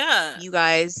 Yeah. You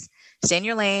guys stay in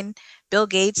your lane. Bill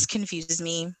Gates confuses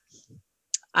me.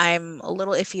 I'm a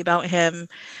little iffy about him.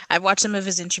 I've watched some of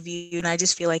his interview and I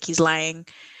just feel like he's lying.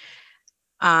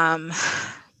 Um,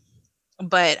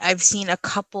 but I've seen a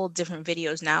couple different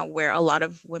videos now where a lot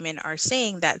of women are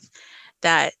saying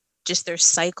that just their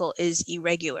cycle is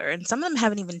irregular, and some of them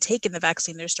haven't even taken the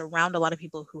vaccine. They're just around a lot of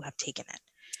people who have taken it,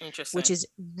 which Interesting. is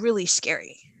really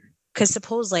scary. Because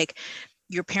suppose like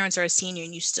your parents are a senior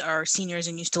and are seniors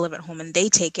and used to live at home and they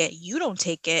take it, you don't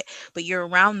take it, but you're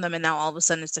around them and now all of a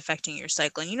sudden it's affecting your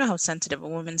cycle. And you know how sensitive a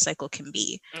woman's cycle can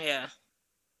be. Yeah.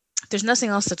 There's nothing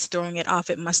else that's throwing it off.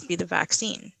 It must be the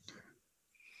vaccine.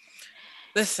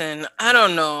 Listen, I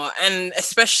don't know, and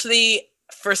especially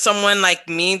for someone like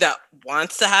me that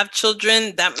wants to have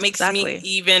children, that makes me Exactly.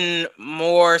 even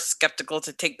more skeptical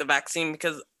to take the vaccine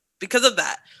because of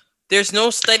that. there's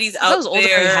no studies If I out was older,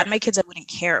 I had there. my kids, I wouldn't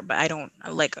care. But I don't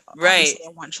like. Right. Obviously, I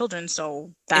want children, so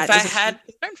If that I is a huge had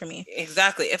concern for me.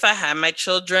 exactly, if I had my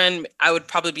children, I would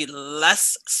probably be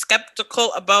less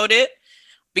skeptical about it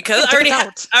because Yeah, take a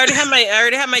doubt. I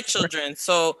already have my children.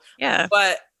 So, Yeah.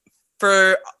 but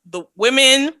for the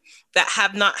women that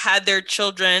have not had their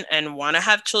children and want to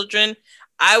have children,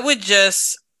 I would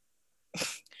just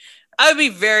I would be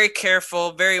very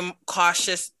careful, very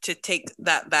cautious to take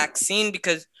that vaccine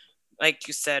because, like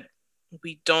you said,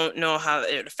 we don't know how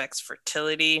it affects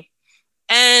fertility,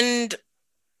 and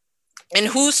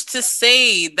who's to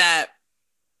say that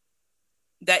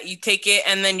you take it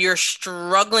and then you're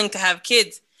struggling to have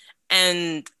kids,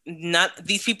 and not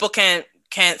these people can't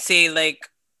say like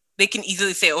they can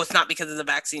easily say, oh, it's not because of the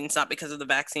vaccine, it's not because of the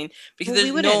vaccine, because Well, we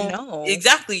there's wouldn't no know.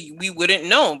 exactly we wouldn't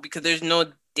know because there's no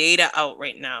data out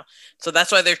right now. So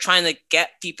that's why they're trying to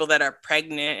get people that are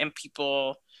pregnant and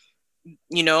people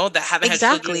that haven't had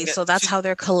children Exactly. get So that's to how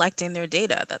they're collecting their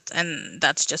data.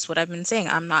 That's just what I've been saying.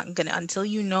 I'm not gonna until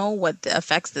you know what the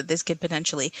effects that this could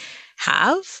potentially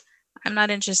have, I'm not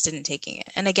interested in taking it.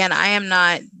 And again, I am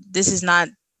not this is not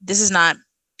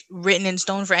written in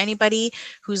stone for anybody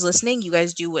who's listening. You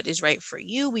guys do what is right for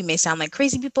you. We may sound like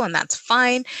crazy people and that's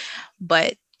fine,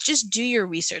 but just do your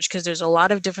research because there's a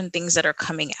lot of different things that are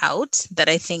coming out that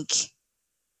I think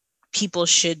people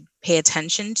should pay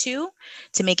attention to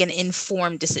make an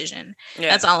informed decision. yeah.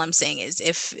 That's all I'm saying is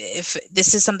if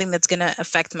this is something that's going to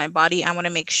affect my body, I want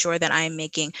to make sure that I am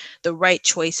making the right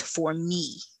choice for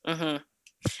me. Hmm.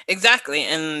 Exactly.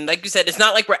 And like you said, it's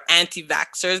not like we're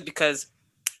anti-vaxxers because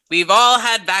we've all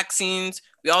had vaccines.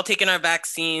 We all taken our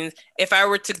vaccines. If I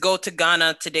were to go to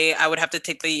Ghana today, I would have to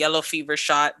take the yellow fever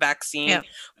shot vaccine. Yeah.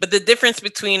 But the difference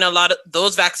between a lot of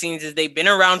those vaccines is they've been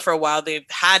around for a while. They've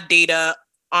had data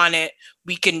on it.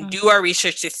 We can Mm. do our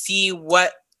research to see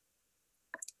what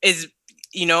is,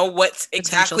 what's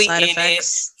Potential exactly side in it,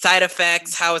 effects. side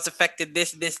effects, how it's affected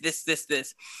this.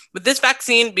 But this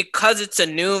vaccine, because it's a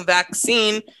new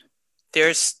vaccine,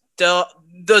 there's still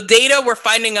the data we're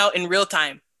finding out in real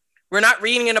time. We're not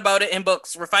reading it about it in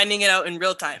books. We're finding it out in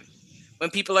real time when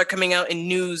people are coming out in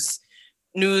news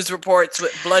reports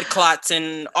with blood clots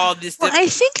and all this. Well, I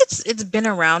think it's been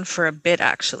around for a bit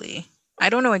actually. I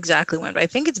don't know exactly when, but I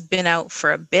think it's been out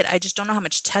for a bit. I just don't know how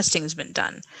much testing has been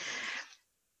done.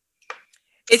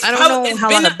 I don't know It's how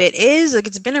long been a bit is. Like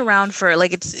it's been around for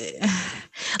like it's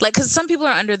like because some people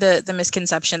are under the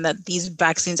misconception that these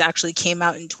vaccines actually came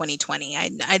out in 2020.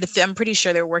 I'm pretty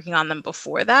sure they're working on them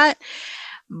before that,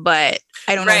 but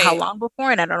I don't know how right. long before,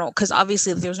 and I don't know because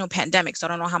obviously there was no pandemic, so I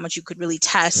don't know how much you could really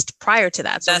test prior to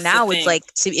that. So That's the now it's thing. like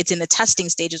it's in the testing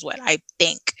stage, is what I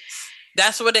think.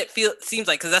 That's what it seems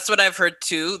like because that's what I've heard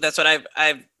too. That's what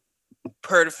I've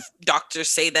heard doctors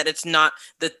say that it's not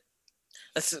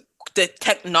the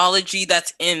technology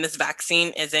that's in this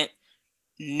vaccine isn't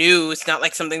new. It's not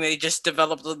like something they just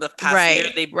developed over the past year.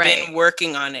 Right, They've right. been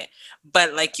working on it.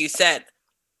 But like you said,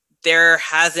 there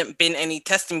hasn't been any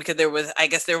testing because I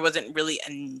guess there wasn't really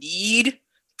a need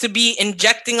to be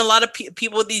injecting a lot of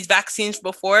people with these vaccines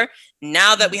before.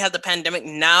 Now that we have the pandemic,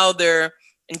 now they're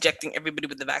injecting everybody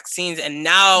with the vaccines. And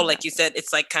now, like you said,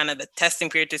 it's like kind of the testing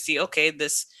period to see, okay,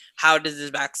 how does this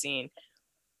vaccine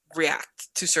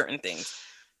react to certain things?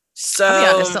 I'll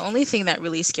be honest, So, the only thing that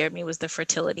really scared me was the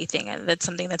fertility thing. And that's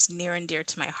something that's near and dear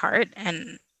to my heart.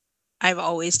 And I've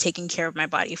always taken care of my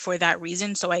body for that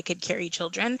reason, so I could carry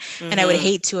children. And I would mm-hmm,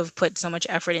 hate to have put so much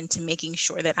effort into making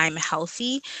sure that I'm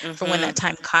healthy for when mm-hmm, that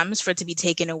time comes for it to be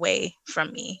taken away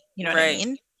from me. You know what I right.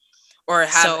 mean? Or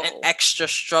have an So, extra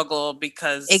struggle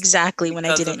exactly when I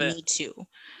of didn't it. need to.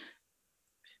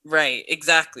 Right,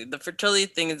 exactly. The fertility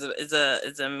thing is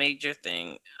a major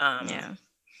thing. Yeah.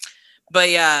 But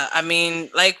yeah, I mean,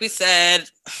 like we said,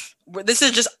 this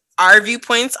is just our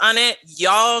viewpoints on it.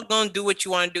 Y'all gonna do what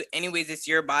you want to do, anyways. It's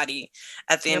your body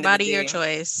at the Your end of the body, your day.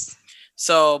 choice.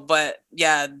 So, but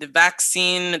yeah, the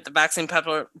vaccine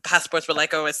passports were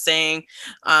like I was saying.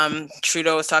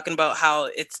 Trudeau was talking about how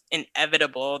it's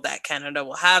inevitable that Canada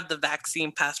will have the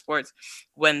vaccine passports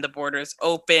when the borders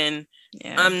open.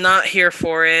 Yeah. I'm not here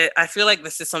for it. I feel like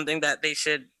this is something that they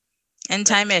should End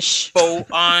like time-ish. vote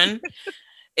on.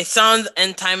 It sounds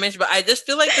end time-ish, but I just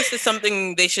feel like this is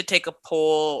something they should take a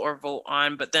poll or vote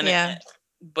on. Yeah.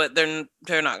 But they're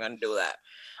not gonna do that.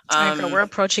 All right, girl, we're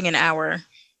approaching an hour.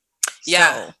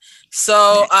 Yeah.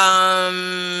 So, So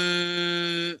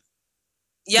next.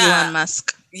 yeah, Elon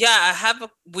Musk. yeah.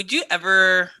 Would you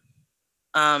ever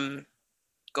um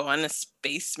go on a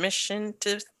space mission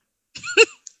to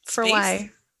For space?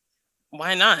 why?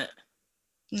 Why not?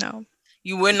 No.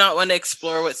 You would not want to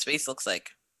explore what space looks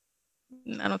like.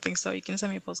 I don't think so. You can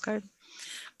send me a postcard.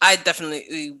 I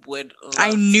definitely would I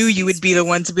love to knew you see would be the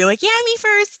one space. to be like, yeah, me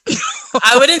first.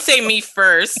 I wouldn't say me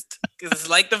first because it's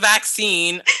like the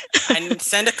vaccine. I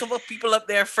send a couple of people up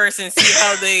there first and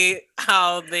see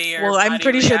how their Well, I'm body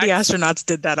pretty sure the reacts. astronauts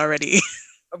did that already.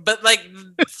 But like,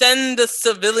 send the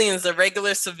civilians, the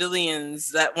regular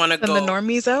civilians that want to Send the go.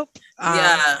 normies out.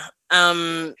 Yeah.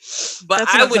 But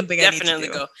That's I not would something I need to definitely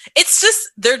do. go. It's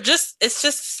just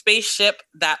a spaceship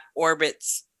that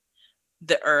orbits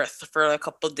the Earth for a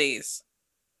couple days.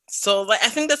 So like, I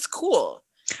think that's cool.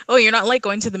 Oh, you're not like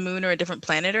going to the moon or a different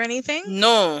planet or anything?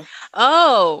 No,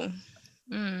 Oh,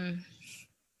 mm,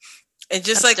 it's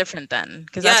just that's like, different then,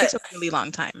 because that yeah, takes a really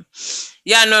long time.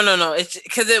 yeah, no. It's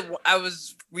because I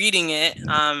was reading it.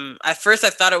 At first I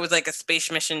thought it was like a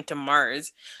space mission to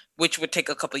Mars, which would take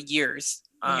a couple years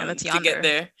Yeah, that's to get yonder.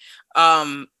 there.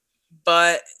 Um,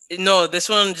 but no, this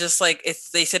one just like it's.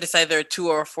 They said it's either a 2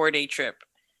 or 4 day trip,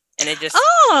 and it just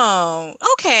Oh,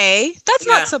 okay. That's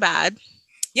not yeah, so bad.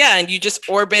 yeah, and you just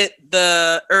orbit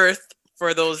the Earth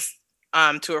for those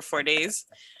 2 or 4 days,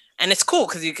 and it's cool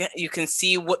because you can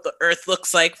see what the Earth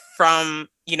looks like from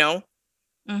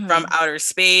from Hmm. outer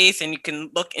space, and you can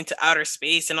look into outer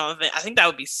space and all of it. I think that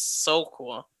would be so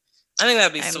cool. I think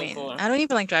that'd be I so mean, cool. I don't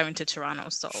even like driving to Toronto,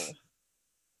 so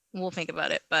we'll think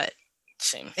about it. But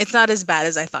Shame. it's not as bad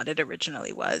as I thought it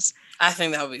originally was. I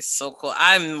think that would be so cool.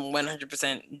 I'm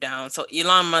 100% down. So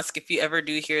Elon Musk, if you ever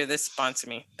do hear this, sponsor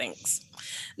me. Thanks.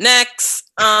 Next,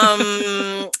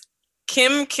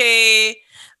 Kim K.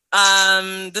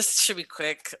 This should be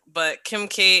quick, but Kim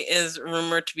K is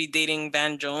rumored to be dating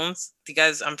Van Jones. You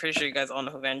guys, I'm pretty sure you guys all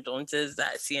know who Van Jones is.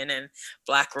 That CNN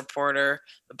black reporter,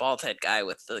 the bald head guy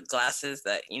with the glasses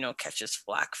that catches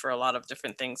flack for a lot of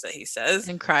different things that he says.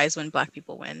 And cries when black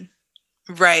people win.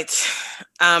 Right. It's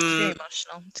very Um,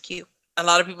 emotional. It's cute. a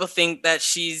lot of people think that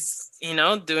she's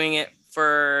doing it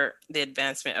for the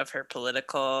advancement of her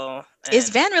political, Is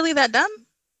and Van really that dumb?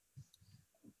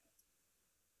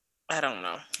 I don't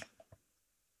know.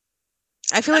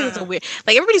 I feel I like don't it's a know. weird,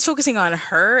 like everybody's focusing on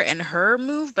her and her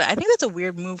move, but I think that's a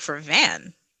weird move for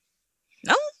Van.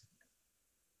 No?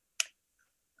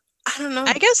 I don't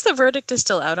I know. guess the verdict is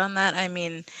still out on that. I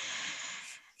mean,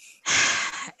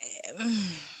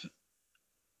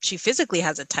 she physically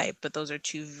has a type, but those are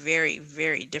two very,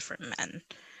 very different men.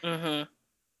 Mhm.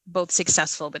 Both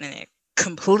successful, but in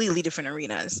completely different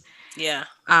arenas. Yeah.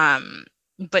 Um,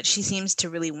 but she seems to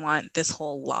really want this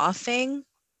whole law thing.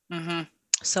 Mhm.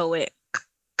 So it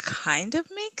kind of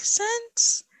makes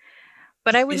sense.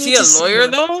 But I would Is need he a to see lawyer more.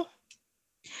 though?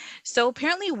 So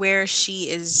apparently where she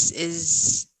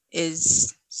is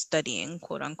studying,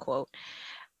 quote unquote,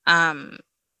 um,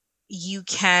 you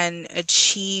can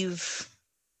achieve,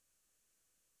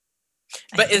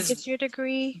 I But think is it's your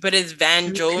degree but is Van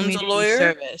through Jones a community lawyer?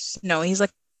 service. No, he's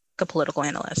like a political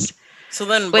analyst. So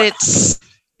But then what?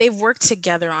 they've worked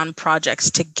together on projects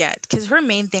to get, because her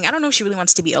main thing, I don't know if she really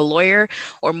wants to be a lawyer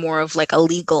or more of like a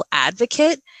legal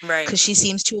advocate, Right. because she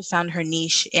seems to have found her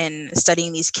niche in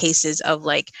studying these cases of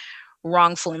like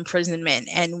wrongful imprisonment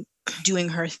and doing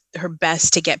her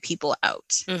best to get people out.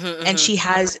 Mhm. And Mhm. she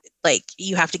has, like,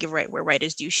 you have to give right where right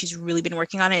is due, she's really been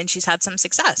working on it and she's had some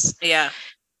success. Yeah.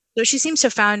 So she seems to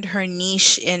have found her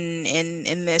niche in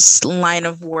this line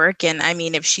of work. And I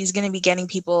mean, if she's going to be getting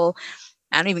people,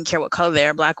 I don't even care what color they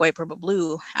are, black, white, purple,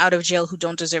 blue, out of jail who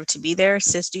don't deserve to be there,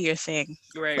 sis, do your thing.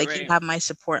 Right. Like, you Right. have my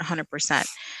support 100%.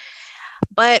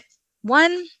 But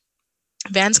one,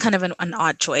 Van's kind of an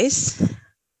odd choice.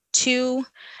 Two,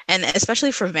 and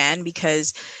especially for Van,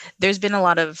 because there's been a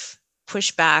lot of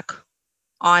pushback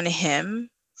on him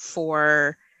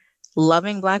for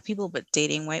loving black people but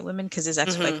dating white women, because his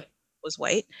ex-wife Mhm. was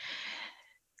white.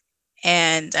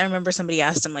 And I remember somebody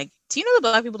asked him, like, do you know that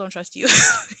black people don't trust you?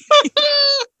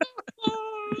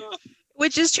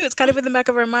 Which is true. It's kind of in the back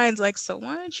of our minds, like, so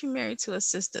why aren't you married to a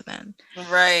sister then?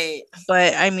 Right.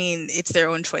 But I mean, it's their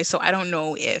own choice. So I don't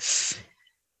know if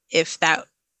that,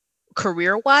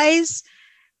 career wise,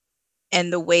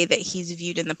 and the way that he's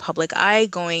viewed in the public eye,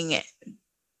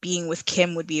 being with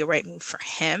Kim would be a right move for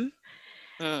him.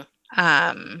 Mm.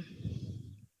 Um,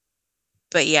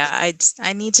 but yeah,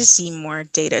 I need to see more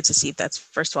data to see if that's,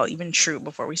 first of all, even true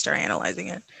before we start analyzing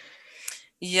it.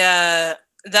 Yeah,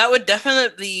 that would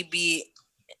definitely be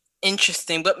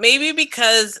interesting, but maybe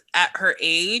because at her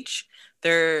age,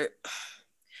 there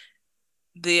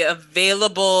the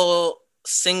available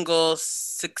single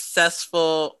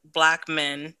successful black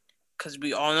men, because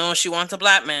we all know she wants a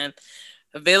black man,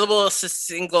 available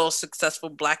single successful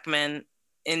black men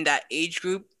in that age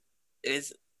group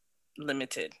is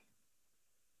limited.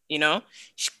 You know,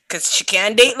 because she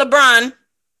can't date LeBron.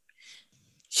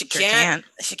 She Sure can't. can't.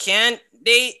 She can't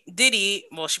date Diddy.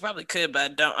 Well, she probably could,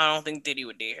 but I don't think Diddy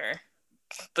would date her.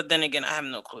 But then again, I have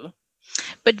no clue.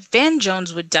 But Van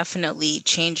Jones would definitely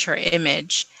change her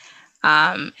image,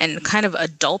 and kind of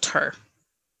adult her.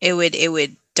 It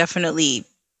would definitely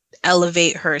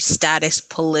elevate her status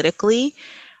politically.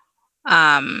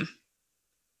 Um,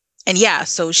 and yeah,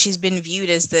 so she's been viewed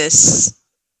as this,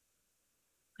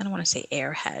 I don't want to say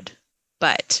airhead,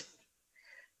 but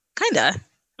kinda,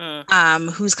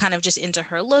 Mm. who's kind of just into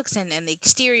her looks and the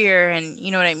exterior, and you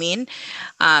know what I mean.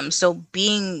 So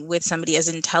being with somebody as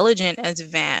intelligent as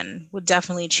Van would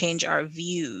definitely change our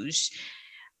views.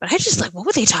 But I just like, what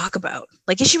would they talk about?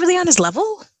 Like, is she really on his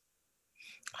level?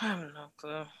 I have no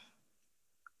clue.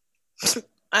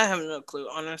 I have no clue,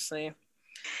 honestly.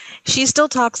 She still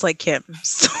talks like him.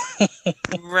 So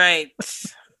Right.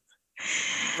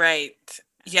 Right. I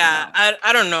Yeah, know.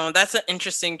 I don't know. That's an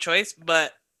interesting choice,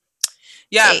 but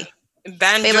yeah, Hey,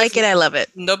 Van they Jones. like it. I love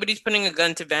it. Nobody's putting a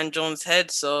gun to Van Jones'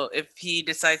 head, so if he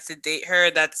decides to date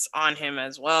her, that's on him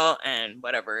as well, and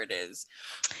whatever it is,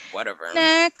 whatever.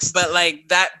 Next. But like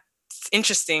that's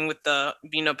interesting with the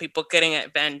people getting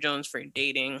at Van Jones for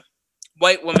dating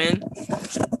white women,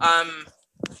 um,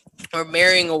 or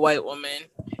marrying a white woman.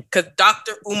 Because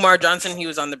Dr. Umar Johnson, he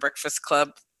was on the Breakfast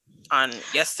Club on Oh,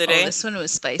 yesterday, this one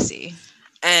was spicy.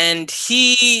 and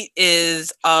he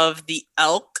is of the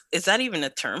elk. Is that even a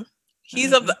term?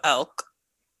 He's of Hmm. the elk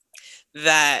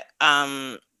that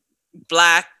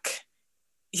black.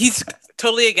 He's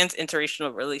totally against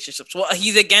interracial relationships. Well,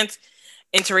 he's against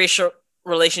interracial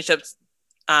relationships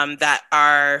that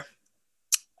are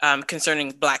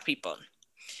concerning black people.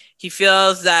 He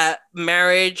feels that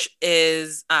marriage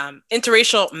is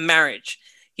interracial marriage.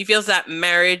 He feels that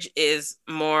marriage is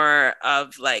more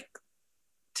of like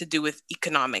to do with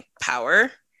economic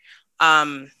power.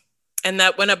 Um, and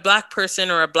that when a black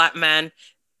person or a black man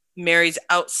marries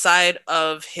outside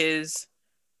of his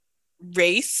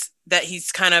race, that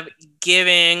he's kind of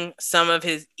giving some of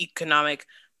his economic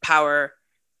power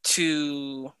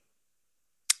to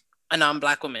a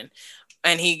non-black woman.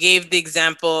 And he gave the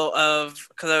example of,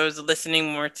 because I was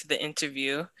listening more to the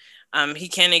interview, he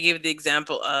kind of gave the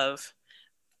example of,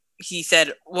 he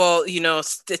said, well,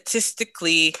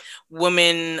 statistically,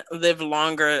 women live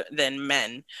longer than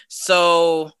men.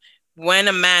 So when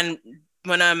a man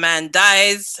when a man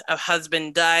dies, a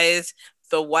husband dies,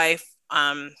 the wife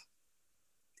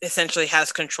essentially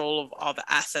has control of all the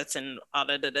assets and all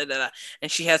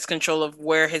and she has control of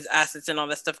where his assets and all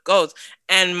that stuff goes.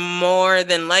 And more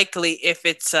than likely, if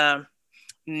it's a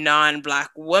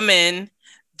non-black woman,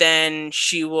 then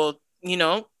she will,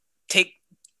 take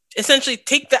essentially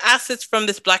take the assets from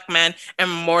this black man and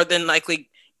more than likely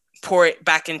pour it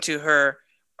back into her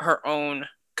own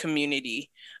community,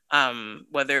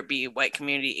 whether it be white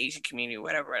community, Asian community,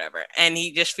 whatever. And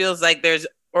he just feels like there's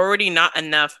already not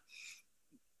enough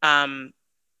um,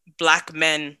 black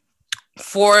men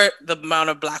for the amount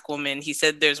of black women. He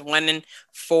said there's 1 in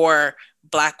 4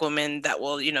 black women that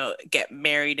will, get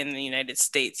married in the United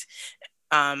States.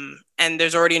 And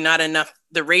there's already not enough.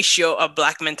 The ratio of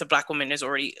black men to black women is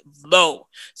already low.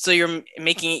 So you're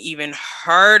making it even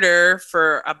harder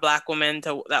for a black woman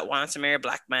that wants to marry a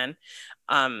black man,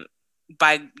 um,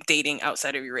 by dating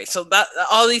outside of your race. So that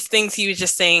all these things he was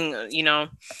just saying,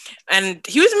 and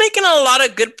he was making a lot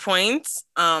of good points.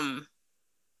 But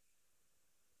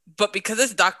because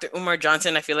it's Dr. Umar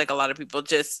Johnson, I feel like a lot of people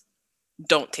just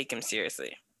don't take him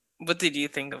seriously. What did you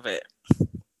think of it?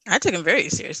 I took him very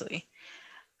seriously.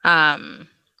 Um,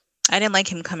 I didn't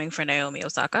like him coming for Naomi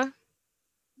Osaka,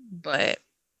 but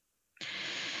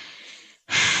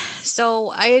so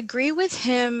I agree with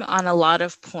him on a lot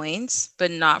of points,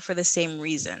 but not for the same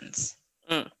reasons.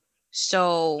 Mm.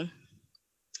 So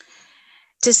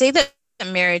to say that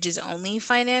marriage is only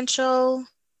financial,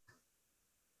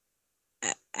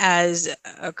 as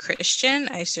a Christian,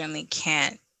 I certainly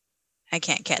can't. I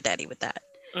can't cat daddy with that.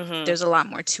 Mm-hmm. There's a lot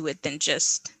more to it than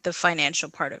just the financial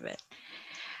part of it.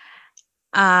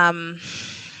 Um,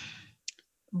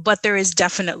 but there is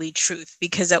definitely truth,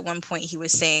 because at one point he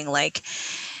was saying like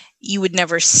you would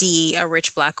never see a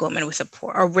rich black woman with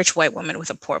a rich white woman with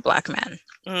a poor black man.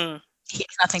 Mm. He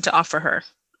has nothing to offer her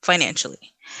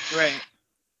financially. Right.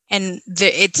 And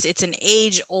it's an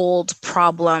age old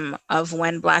problem of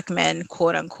when black men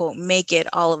quote unquote make it,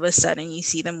 all of a sudden you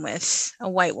see them with a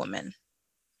white woman,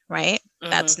 right? Mm-hmm.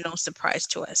 That's no surprise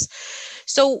to us.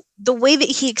 So the way that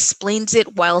he explains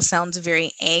it, while sounds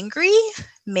very angry,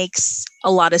 makes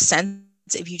a lot of sense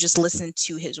if you just listen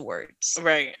to his words.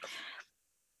 Right.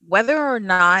 Whether or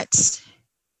not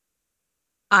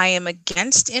I am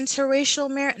against interracial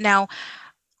marriage, now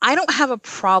I don't have a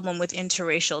problem with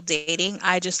interracial dating.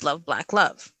 I just love black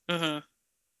love. Mm-hmm.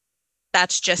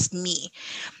 That's just me.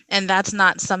 And that's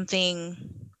not something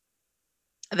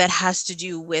that has to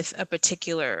do with a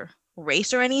particular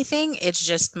race or anything. It's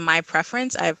just my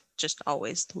preference. I've just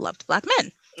always loved black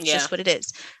men. It's Yeah. just what it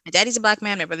is. My daddy's a black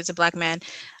man. My brother's a black man.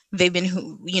 They've been,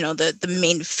 the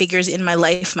main figures in my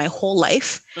life, my whole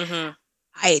life. Mm-hmm.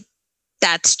 I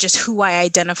That's just who I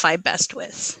identify best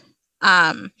with.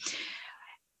 Um,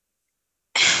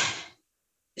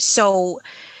 so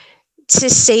to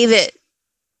say that,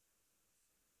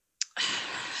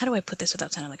 how do I put this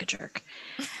without sounding like a jerk?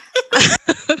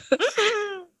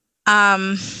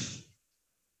 um,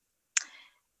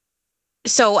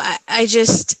 so I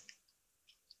just,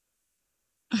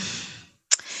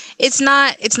 it's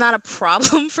not a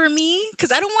problem for me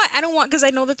because I don't want because I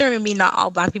know that there are maybe not all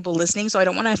black people listening, so I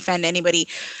don't want to offend anybody.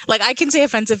 Like I can say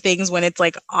offensive things when it's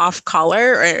like off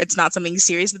color or it's not something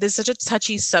serious, but it's such a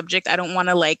touchy subject. I don't want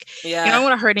to I Yeah. don't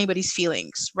want to hurt anybody's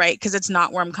feelings, right? Because it's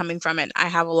not where I'm coming from, and I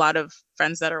have a lot of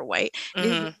friends that are white. It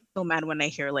is Mm-hmm. so mad when I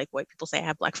hear like white people say I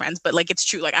have black friends, but like it's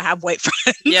true. Like I have white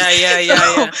friends, Yeah. Yeah. so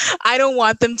Yeah. Yeah. I don't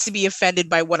want them to be offended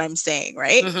by what I'm saying,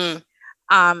 right?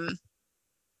 Mm-hmm. Um,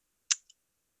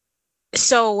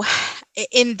 so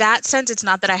in that sense, it's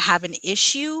not that I have an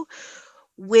issue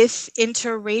with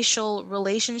interracial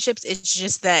relationships. It's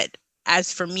just that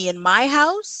as for me in my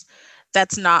house,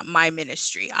 that's not my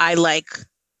ministry. I like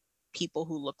people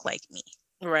who look like me.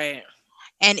 Right.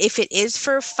 And if it is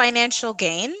for financial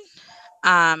gain,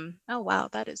 oh wow,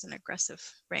 that is an aggressive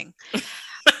ring.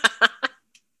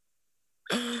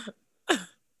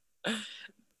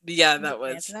 Yeah, You that want me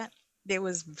to answer was. that? It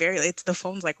was very, it's the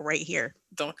phone's like right here.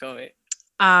 Don't go it.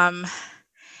 Um,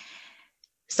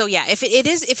 so yeah, if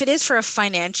it is for a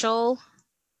financial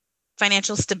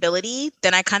stability,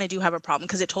 then I kind of do have a problem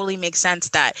because it totally makes sense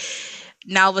that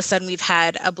now all of a sudden we've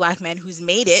had a black man who's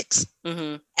made it,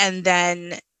 Mm-hmm. and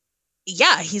then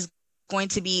yeah, he's going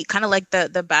to be kind of like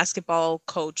the basketball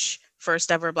coach,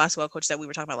 first ever basketball coach that we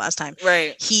were talking about last time.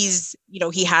 Right. He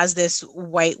has this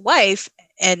white wife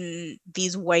and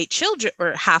these white children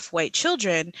or half white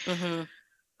children Mm-hmm.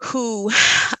 who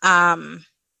um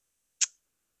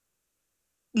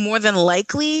more than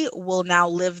likely will now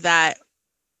live that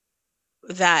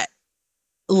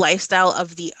lifestyle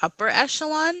of the upper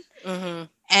echelon Mm-hmm.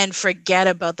 and forget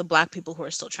about the black people who are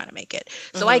still trying to make it.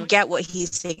 So I Mm-hmm. get what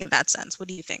he's saying in that sense. What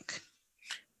do you think?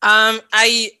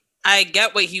 I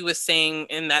get what he was saying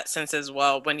in that sense as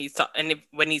well when he's and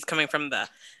when he's coming from the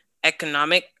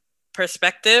economic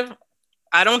perspective.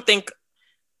 I don't think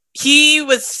he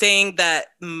was saying that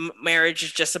marriage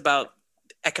is just about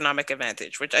economic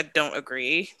advantage, which I don't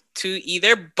agree to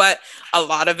either, but a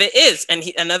lot of it is. And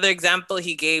another example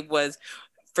he gave was,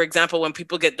 for example, when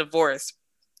people get divorced,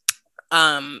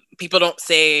 people don't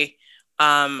say,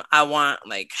 I want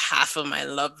like half of my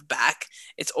love back.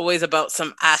 It's always about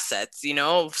some assets,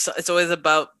 so it's always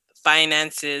about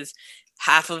finances,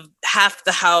 half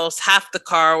the house, half the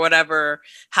car, whatever,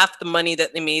 half the money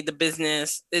that they made, the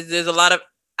business. There's a lot of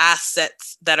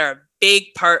assets that are a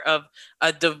big part of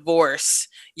a divorce.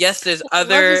 Yes, there's Well,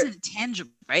 love other. isn't tangible,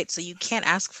 right? So you can't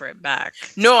ask for it back.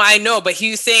 No, I know, but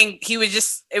he was saying, it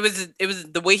was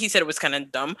the way he said it was kind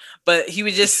of dumb, but he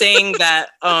was just saying that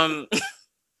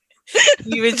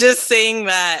he was just saying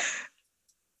that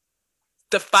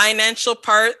the financial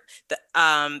part, the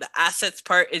assets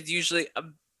part is usually a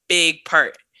big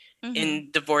part Mm-hmm. in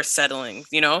divorce settling.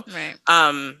 Right.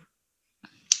 Um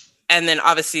and then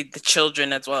obviously the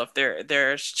children as well, if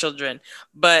there's children.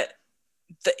 But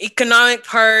the economic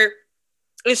part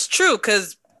is true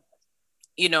because,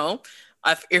 you know,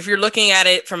 if you're looking at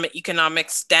it from an economic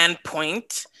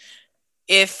standpoint,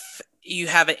 if you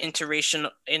have an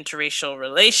interracial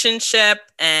relationship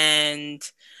and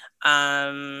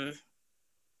um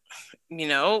you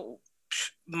know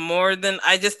more than,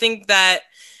 I just think that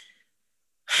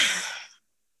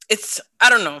I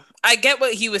don't know, I get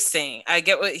what he was saying.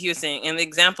 And the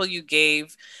example you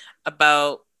gave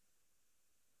about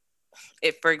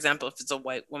if, for example, if it's a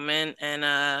white woman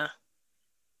and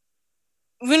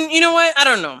when, you know what, I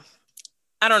don't know.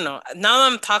 Now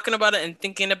that I'm talking about it and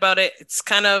thinking about it, it's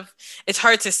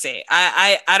hard to say.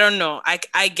 I don't know.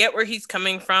 I get where he's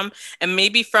coming from, and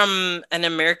maybe from an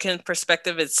American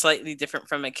perspective, it's slightly different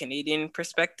from a Canadian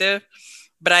perspective.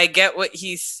 But I get what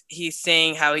he's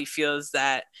saying. How he feels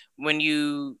that when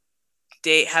you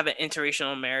have an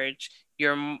interracial marriage,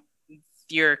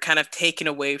 you're kind of taken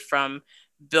away from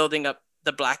building up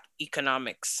the black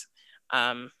economics,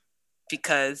 um,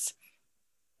 because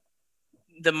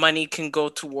the money can go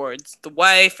towards the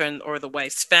wife and or the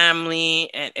wife's family,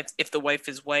 and if the wife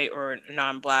is white or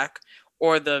non-black,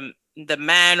 or the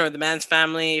man or the man's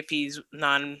family if he's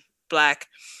non-black,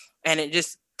 and it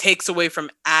just takes away from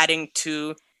adding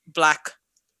to black,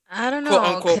 I don't quote know,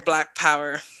 unquote, 'cause black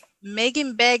power.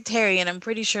 Megan begged Harry, and I'm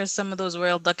pretty sure some of those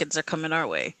royal ducats are coming our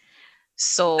way.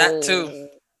 That too. So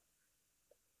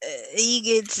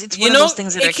it's You one of know, those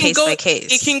things that it are can case go by it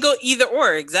case can go either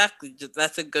or. Exactly.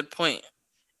 That's a good point.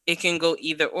 It can go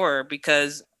either or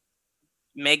because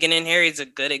Meghan and Harry is a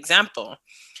good example.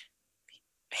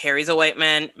 Harry's a white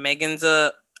man, Meghan's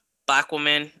a black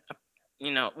woman,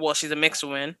 well, she's a mixed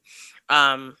woman.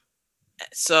 Um,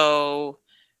 so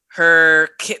their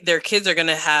kids are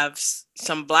gonna have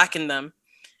some black in them.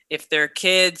 If their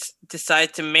kids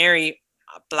decide to marry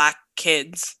black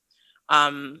kids,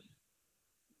 um,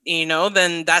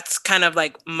 then that's kind of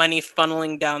like money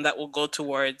funneling down that will go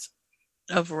towards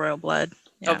of royal blood. a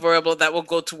Yeah, variable that will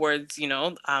go towards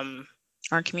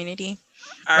our community.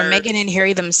 Or our Meghan and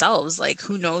Harry themselves. Like,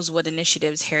 who knows what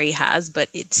initiatives Harry has, but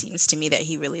it seems to me that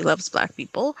he really loves Black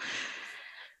people.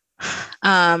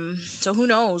 So who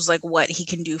knows, like, what he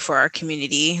can do for our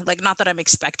community? Like, not that I'm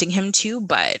expecting him to,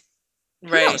 but who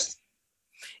right. knows?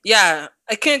 Yeah,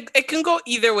 it can go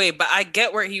either way, but I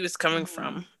get where he was coming Mhm.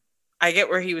 from. I get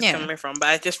where he was Yeah, coming from, but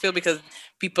I just feel because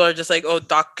people are just like, "Oh,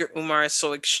 Dr. Umar is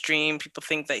so extreme." People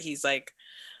think that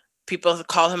people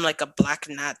call him like a black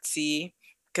Nazi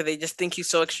because they just think he's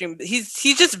so extreme. He's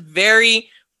just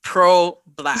very pro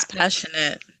he's black.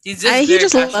 passionate. He's just He very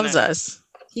just loves passionate. us.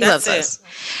 He loves That's it.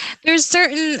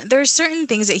 us. There's certain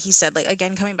things that he said, like,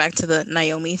 again, coming back to the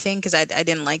Naomi thing, because I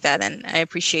didn't like that, and I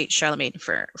appreciate Charlemagne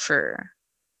for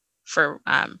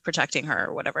protecting her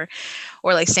or whatever,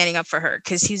 or like standing up for her,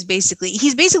 because he's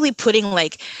basically putting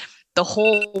like the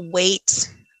whole weight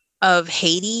of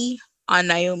Haiti on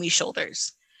Naomi's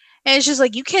shoulders. And it's just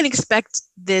like, you can't expect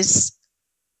this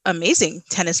amazing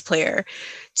tennis player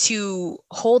to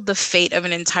hold the fate of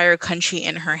an entire country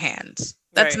in her hands.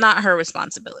 That's Right. not her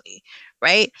responsibility,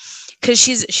 right? Because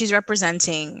she's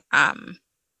representing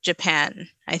Japan,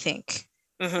 I think,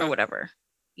 or Mhm. whatever.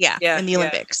 Yeah, Yeah. in the Yeah.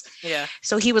 Olympics. Yeah.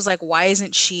 So he was like, why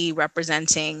isn't she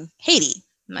representing Haiti?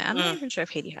 I'm not Mm. even sure if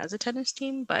Haiti has a tennis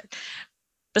team, but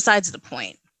besides the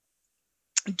point.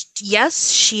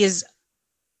 Yes, she is,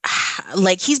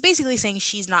 like, he's basically saying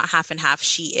she's not half and half,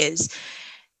 she is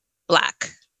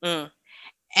black. Mm.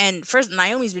 And first,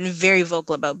 Naomi's been very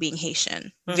vocal about being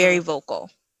Haitian, very Mhm. vocal,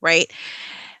 right?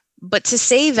 But to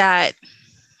say that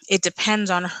it depends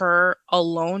on her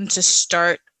alone to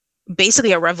start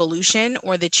basically a revolution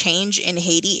or the change in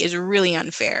Haiti is really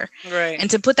unfair. Right. And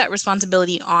to put that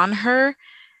responsibility on her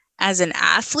as an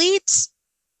athlete,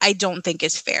 I don't think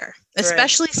is fair, Right.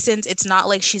 especially since it's not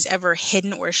like she's ever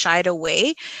hidden or shied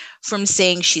away from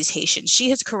saying she's Haitian. She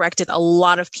has corrected a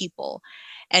lot of people,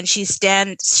 and she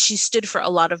stood for a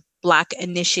lot of black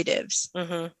initiatives.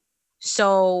 Mhm.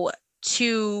 So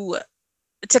to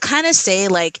to kind of say,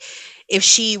 like, if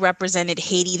she represented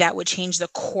Haiti, that would change the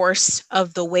course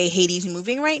of the way Haiti's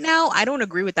moving right now, I don't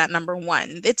agree with that. Number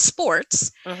one, it's sports.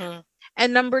 Mhm.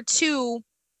 And number two,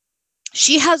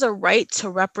 she has a right to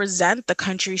represent the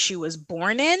country she was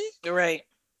born in, Right.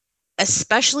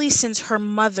 especially since her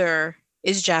mother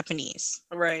is Japanese.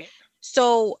 Right.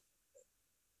 So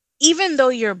even though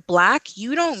you're black,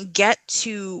 you don't get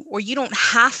to, or you don't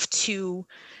have to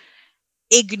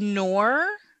ignore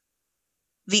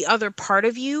the other part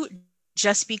of you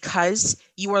just because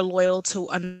you are loyal to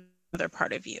another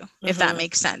part of you, if that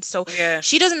makes sense. Mhm. So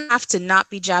she Yeah. doesn't have to not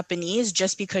be Japanese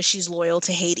just because she's loyal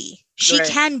to Haiti. She Right.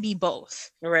 can be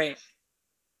both. Right.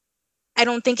 I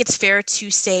don't think it's fair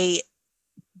to say,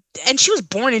 and she was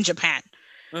born in Japan.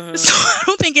 So Mhm. I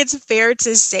don't think it's fair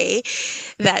to say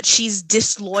that she's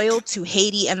disloyal to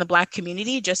Haiti and the black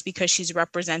community just because she's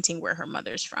representing where her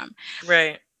mother's from.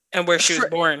 Right. And where she was For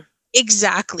born.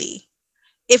 exactly.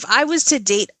 If I was to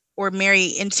date or marry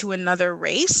into another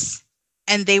race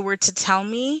and they were to tell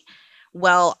me,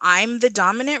 well, I'm the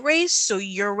dominant race, so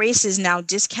your race is now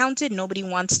discounted. Nobody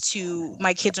wants to,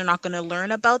 my kids are not going to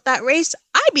learn about that race.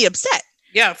 I'd be upset.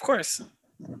 Yeah, of course.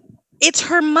 It's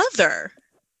her mother.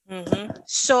 Mhm.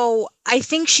 So I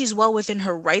think she's well within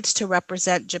her rights to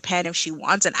represent Japan if she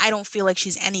wants. And I don't feel like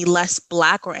she's any less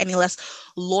black or any less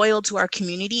loyal to our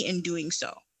community in doing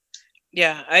so.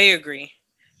 Yeah, I agree.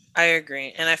 I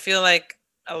agree. And I feel like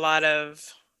a lot of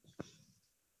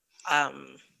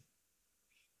um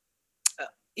uh,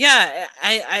 yeah,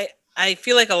 I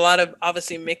feel like a lot of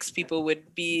obviously mixed people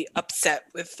would be upset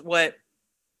with what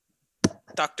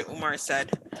Dr. Umar said.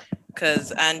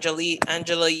 Because Angela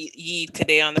Yee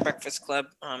today on the Breakfast Club,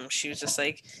 she was just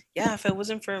like, yeah, if it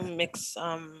wasn't for mixed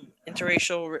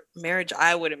interracial marriage,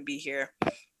 I wouldn't be here,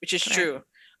 which is Right. true.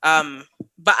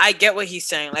 But I get what he's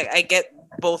saying. Like, I get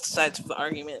both sides of the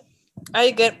argument.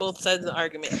 I get both sides of the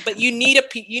argument, but you need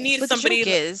But the somebody. joke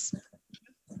is,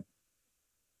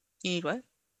 you need what?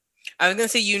 I was gonna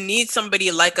say you need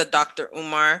somebody like a Dr.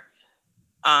 Umar,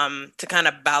 to kind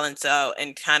of balance out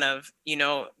and kind of,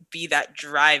 be that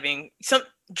driving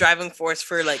force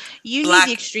for like You need the black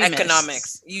extremists.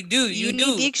 economics. You You need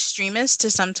the do extremists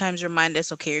to sometimes remind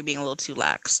us, okay, you're being a little too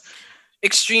lax.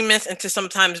 extremists, and to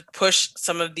sometimes push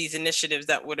some of these initiatives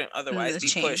that wouldn't And otherwise the be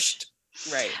change. pushed.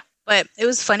 Right. But it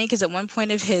was funny because at one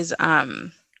point of his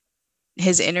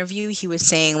interview, he was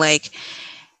saying like,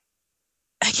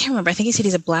 I can't remember. I think he said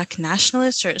he's a black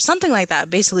nationalist or something like that.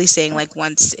 Basically saying like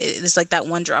once it's like that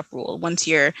one drop rule. Once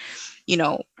you're, you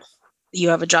know, you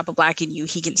have a drop of black in you,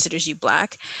 he considers you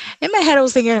black. In my head, I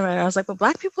was thinking about it. I was like, but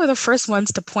black people are the first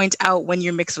ones to point out when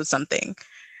you're mixed with something.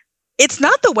 It's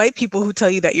not the white people who tell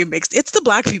you that you're mixed. It's the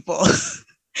black people.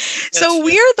 That's So true.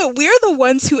 we're the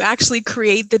ones who actually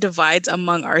create the divides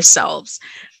among ourselves.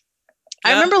 I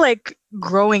Yeah. remember like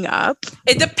growing up.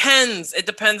 It depends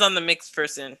on the mixed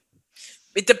person.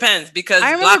 It depends, I because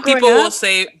remember black growing people will up.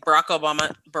 say Barack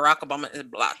Obama is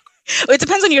black. It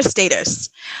depends on your status.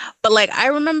 But like I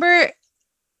remember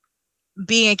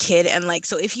being a kid and like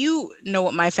so if you know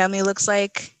what my family looks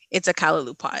like, it's a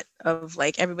callaloo pot of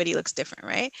like everybody looks different,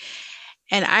 right?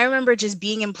 And I remember just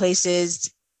being in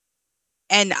places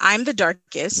and I'm the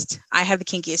darkest. I have the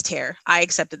kinkiest hair. I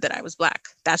accepted that I was black.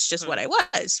 That's just what Hmm. I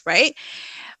was, right?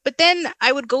 But then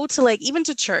I would go to like even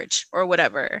to church or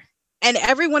whatever. And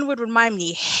everyone would remind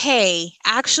me, hey,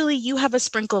 actually, you have a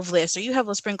sprinkle of this or you have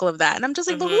a sprinkle of that. And I'm just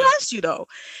like, but who Hmm. asked you though?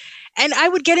 And I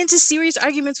would get into serious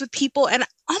arguments with people and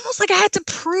almost like I had to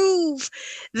prove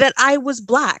that I was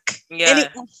black and it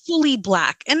Yeah. was fully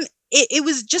black. And it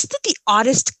was just the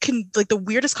oddest, like the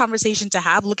weirdest conversation to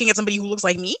have looking at somebody who looks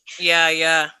like me. Yeah.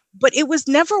 Yeah. But it was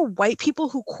never white people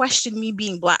who questioned me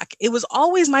being black. It was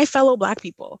always my fellow black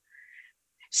people.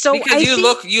 So Because I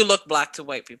think you look black to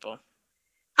white people.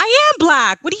 I am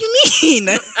black. What do you mean?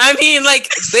 I mean, like,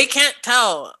 they can't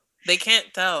tell. They can't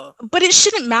tell. But it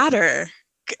shouldn't matter.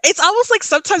 It's almost like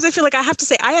sometimes I feel like I have to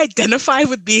say I identify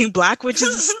with being black, which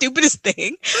is the stupidest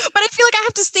thing. But I feel like I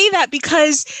have to say that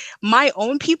because my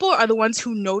own people are the ones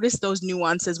who notice those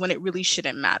nuances when it really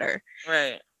shouldn't matter.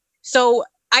 Right. So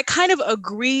I kind of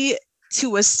agree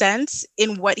to a sense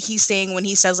in what he's saying when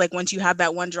he says like once you have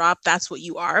that one drop that's what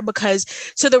you are, because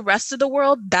to the rest of the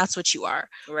world that's what you are.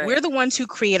 We're Right. the ones who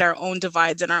create our own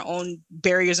divides and our own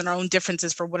barriers and our own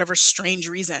differences for whatever strange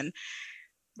reason.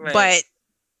 Right. But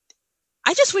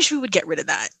I just wish we would get rid of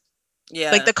that. Like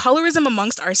Yeah. the colorism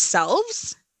amongst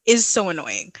ourselves is so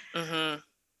annoying. Hmm.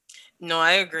 No,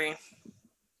 I agree.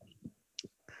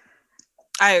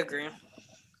 I agree.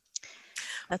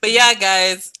 That's But a yeah,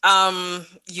 guys,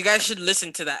 you guys should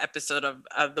listen to that episode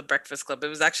of the Breakfast Club. It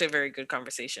was actually a very good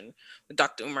conversation with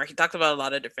Dr. Umar. He talked about a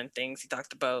lot of different things. He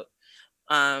talked about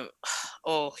um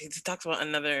he talked about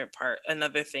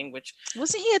another thing, which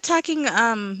wasn't he attacking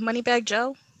Moneybag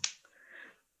Joe?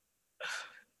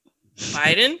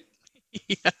 Biden.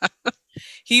 Yeah.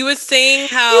 He was saying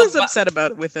He how was upset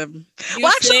about it with him. he Well,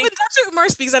 was actually, saying when Dr. Umar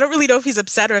speaks, I don't really know if he's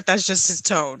upset or if that's just his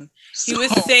tone. he So,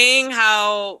 was saying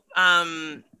how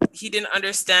he didn't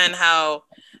understand how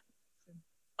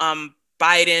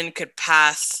Biden could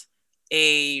pass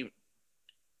a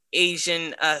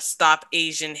Asian stop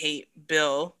Asian hate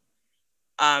bill,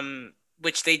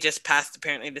 which they just passed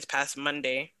apparently this past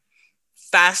Monday,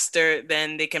 faster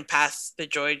than they can pass the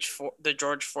George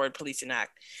Floyd Policing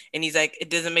Act. And he's like, it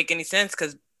doesn't make any sense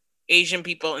because Asian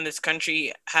people in this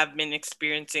country have been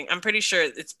experiencing, I'm pretty sure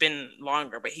it's been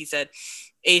longer, but he said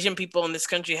Asian people in this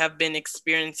country have been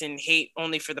experiencing hate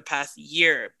only for the past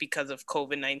year because of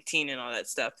COVID-19 and all that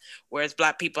stuff, whereas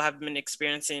Black people have been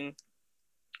experiencing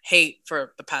hate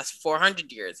for the past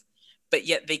 400 years, but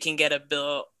yet they can get a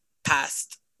bill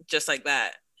passed just like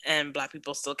that. And Black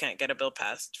people still can't get a bill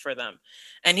passed for them.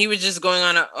 And he was just going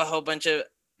on a whole bunch of.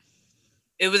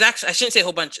 It was actually, I shouldn't say a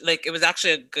whole bunch. Like, it was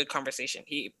actually a good conversation.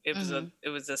 mhm. It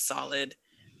was a solid.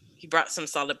 He brought some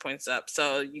solid points up.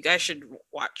 So you guys should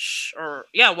watch, or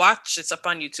yeah, watch. It's up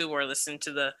on YouTube, or listen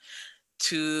to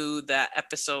the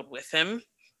episode with him.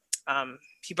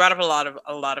 He brought up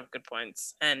a lot of good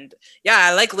points, and yeah,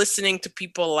 I like listening to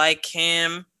people like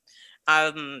him.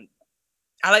 Um,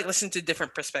 I like listening to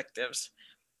different perspectives.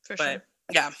 For But sure.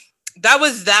 yeah,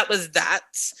 that.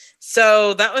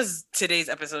 So that was today's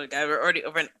episode, guys. We're already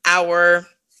over an hour.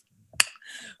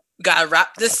 we gotta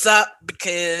wrap this up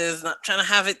because not trying to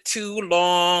have it too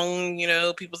long,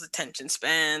 people's attention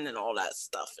span and all that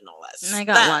stuff and all that And I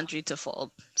got stuff. laundry to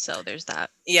fold, so there's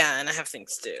that. Yeah, and I have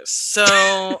things to do.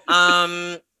 So,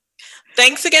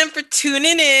 thanks again for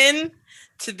tuning in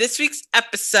to this week's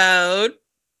episode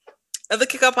of the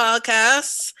Kick Up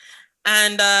Podcast.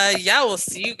 And we'll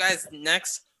see you guys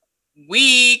next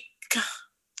week.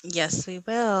 Yes, we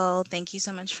will. Thank you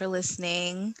so much for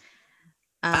listening.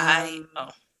 Bye.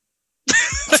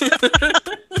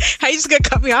 How you just gonna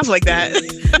cut me off like that?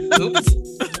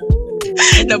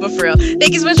 Oops. No, but for real.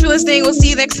 Thank you so much for listening. We'll see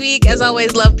you next week. As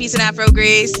always, love, peace, and Afro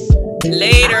grace.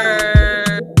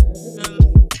 Later.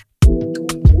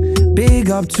 Big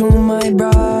up to my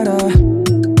brother.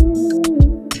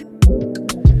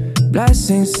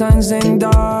 Blessings, sons and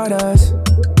daughters.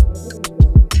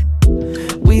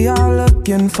 We are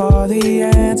looking for the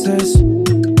answers.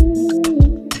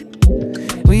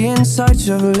 We in search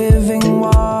of living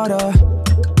water.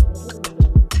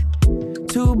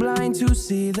 Too blind to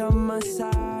see the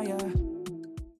Messiah.